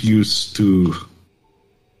not used to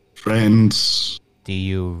friends. Do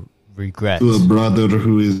you regret? To a brother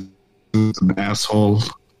who is an asshole.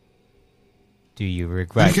 Do you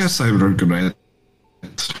regret? I guess I regret.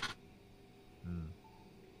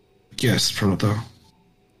 Yes, Proto.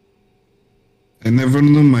 I never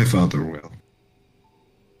knew my father well.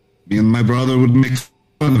 Me and my brother would make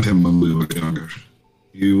fun of him when we were younger.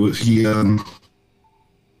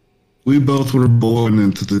 We both were born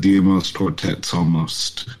into the Deimos Quartets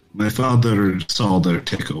almost. My father saw their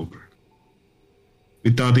takeover. We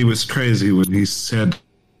thought he was crazy when he said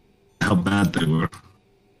how bad they were.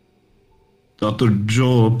 Dr.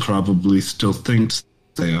 Joel probably still thinks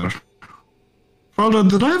they are. Proto,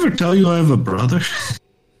 did I ever tell you I have a brother?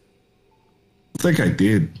 I think I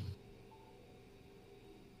did.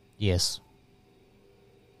 Yes.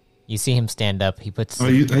 You see him stand up. He puts.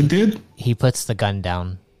 I did? He puts the gun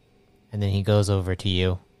down, and then he goes over to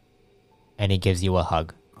you, and he gives you a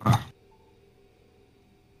hug.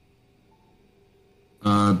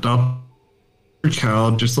 Dr.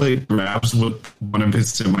 Cal just like grabs with one of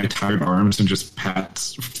his semi-tired arms and just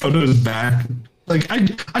pats Proto's back. Like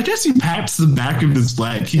I guess he pats the back of his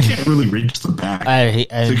leg. He can't really reach the back.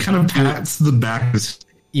 So he kind of pats the back of his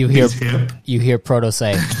hip. You hear Proto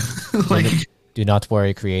say, like, "Do not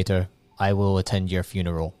worry, Creator. I will attend your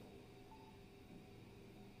funeral."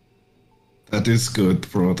 That is good,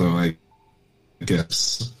 Proto. I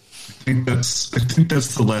guess. I think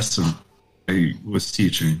that's the lesson I was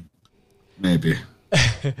teaching. Maybe.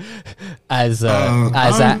 I'm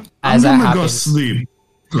gonna go sleep,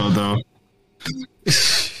 Proto.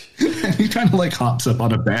 He kind of like hops up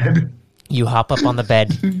on a bed. You hop up on the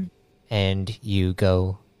bed and you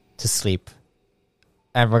go to sleep.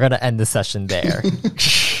 And we're going to end the session there.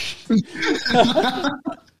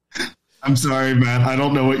 I'm sorry, man. I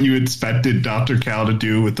don't know what you expected Dr. Cal to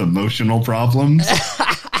do with emotional problems.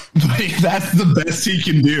 But that's the best he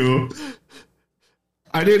can do.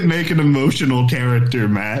 I didn't make an emotional character,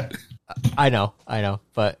 Matt. I know.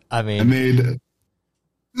 But, I mean... I made...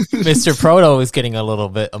 Mr. Proto is getting a little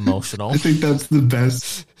bit emotional. I think that's the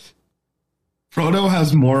best. Proto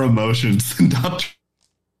has more emotions than Dr.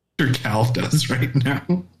 Cal does right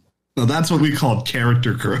now. So that's what we call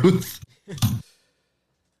character growth.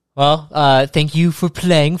 Well, thank you for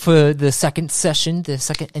playing for the second session, the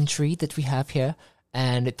second entry that we have here.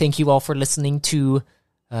 And thank you all for listening to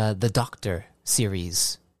the Doctor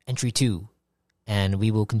series, Entry 2. And we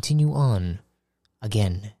will continue on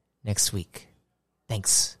again next week.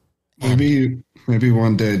 Thanks. Maybe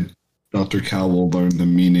one day Dr. Cal will learn the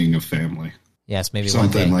meaning of family. Yes, maybe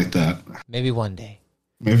something one day. Like that. Maybe one day.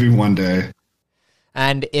 Maybe one day.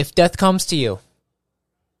 And if death comes to you,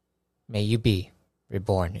 may you be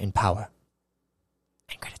reborn in power.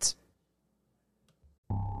 End credits.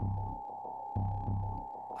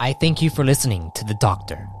 I thank you for listening to The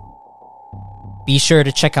Doctor. Be sure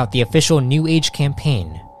to check out the official New Age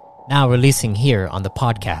campaign, now releasing here on the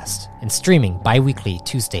podcast and streaming bi-weekly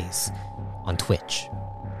Tuesdays on Twitch.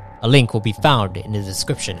 A link will be found in the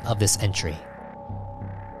description of this entry.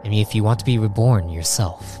 And if you want to be reborn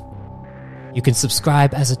yourself, you can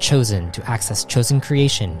subscribe as a Chosen to access Chosen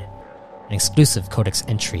creation and exclusive Codex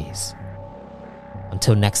entries.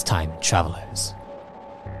 Until next time, travelers,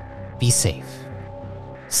 be safe,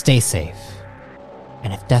 stay safe,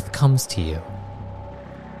 and if death comes to you,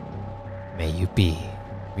 may you be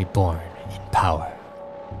reborn in power.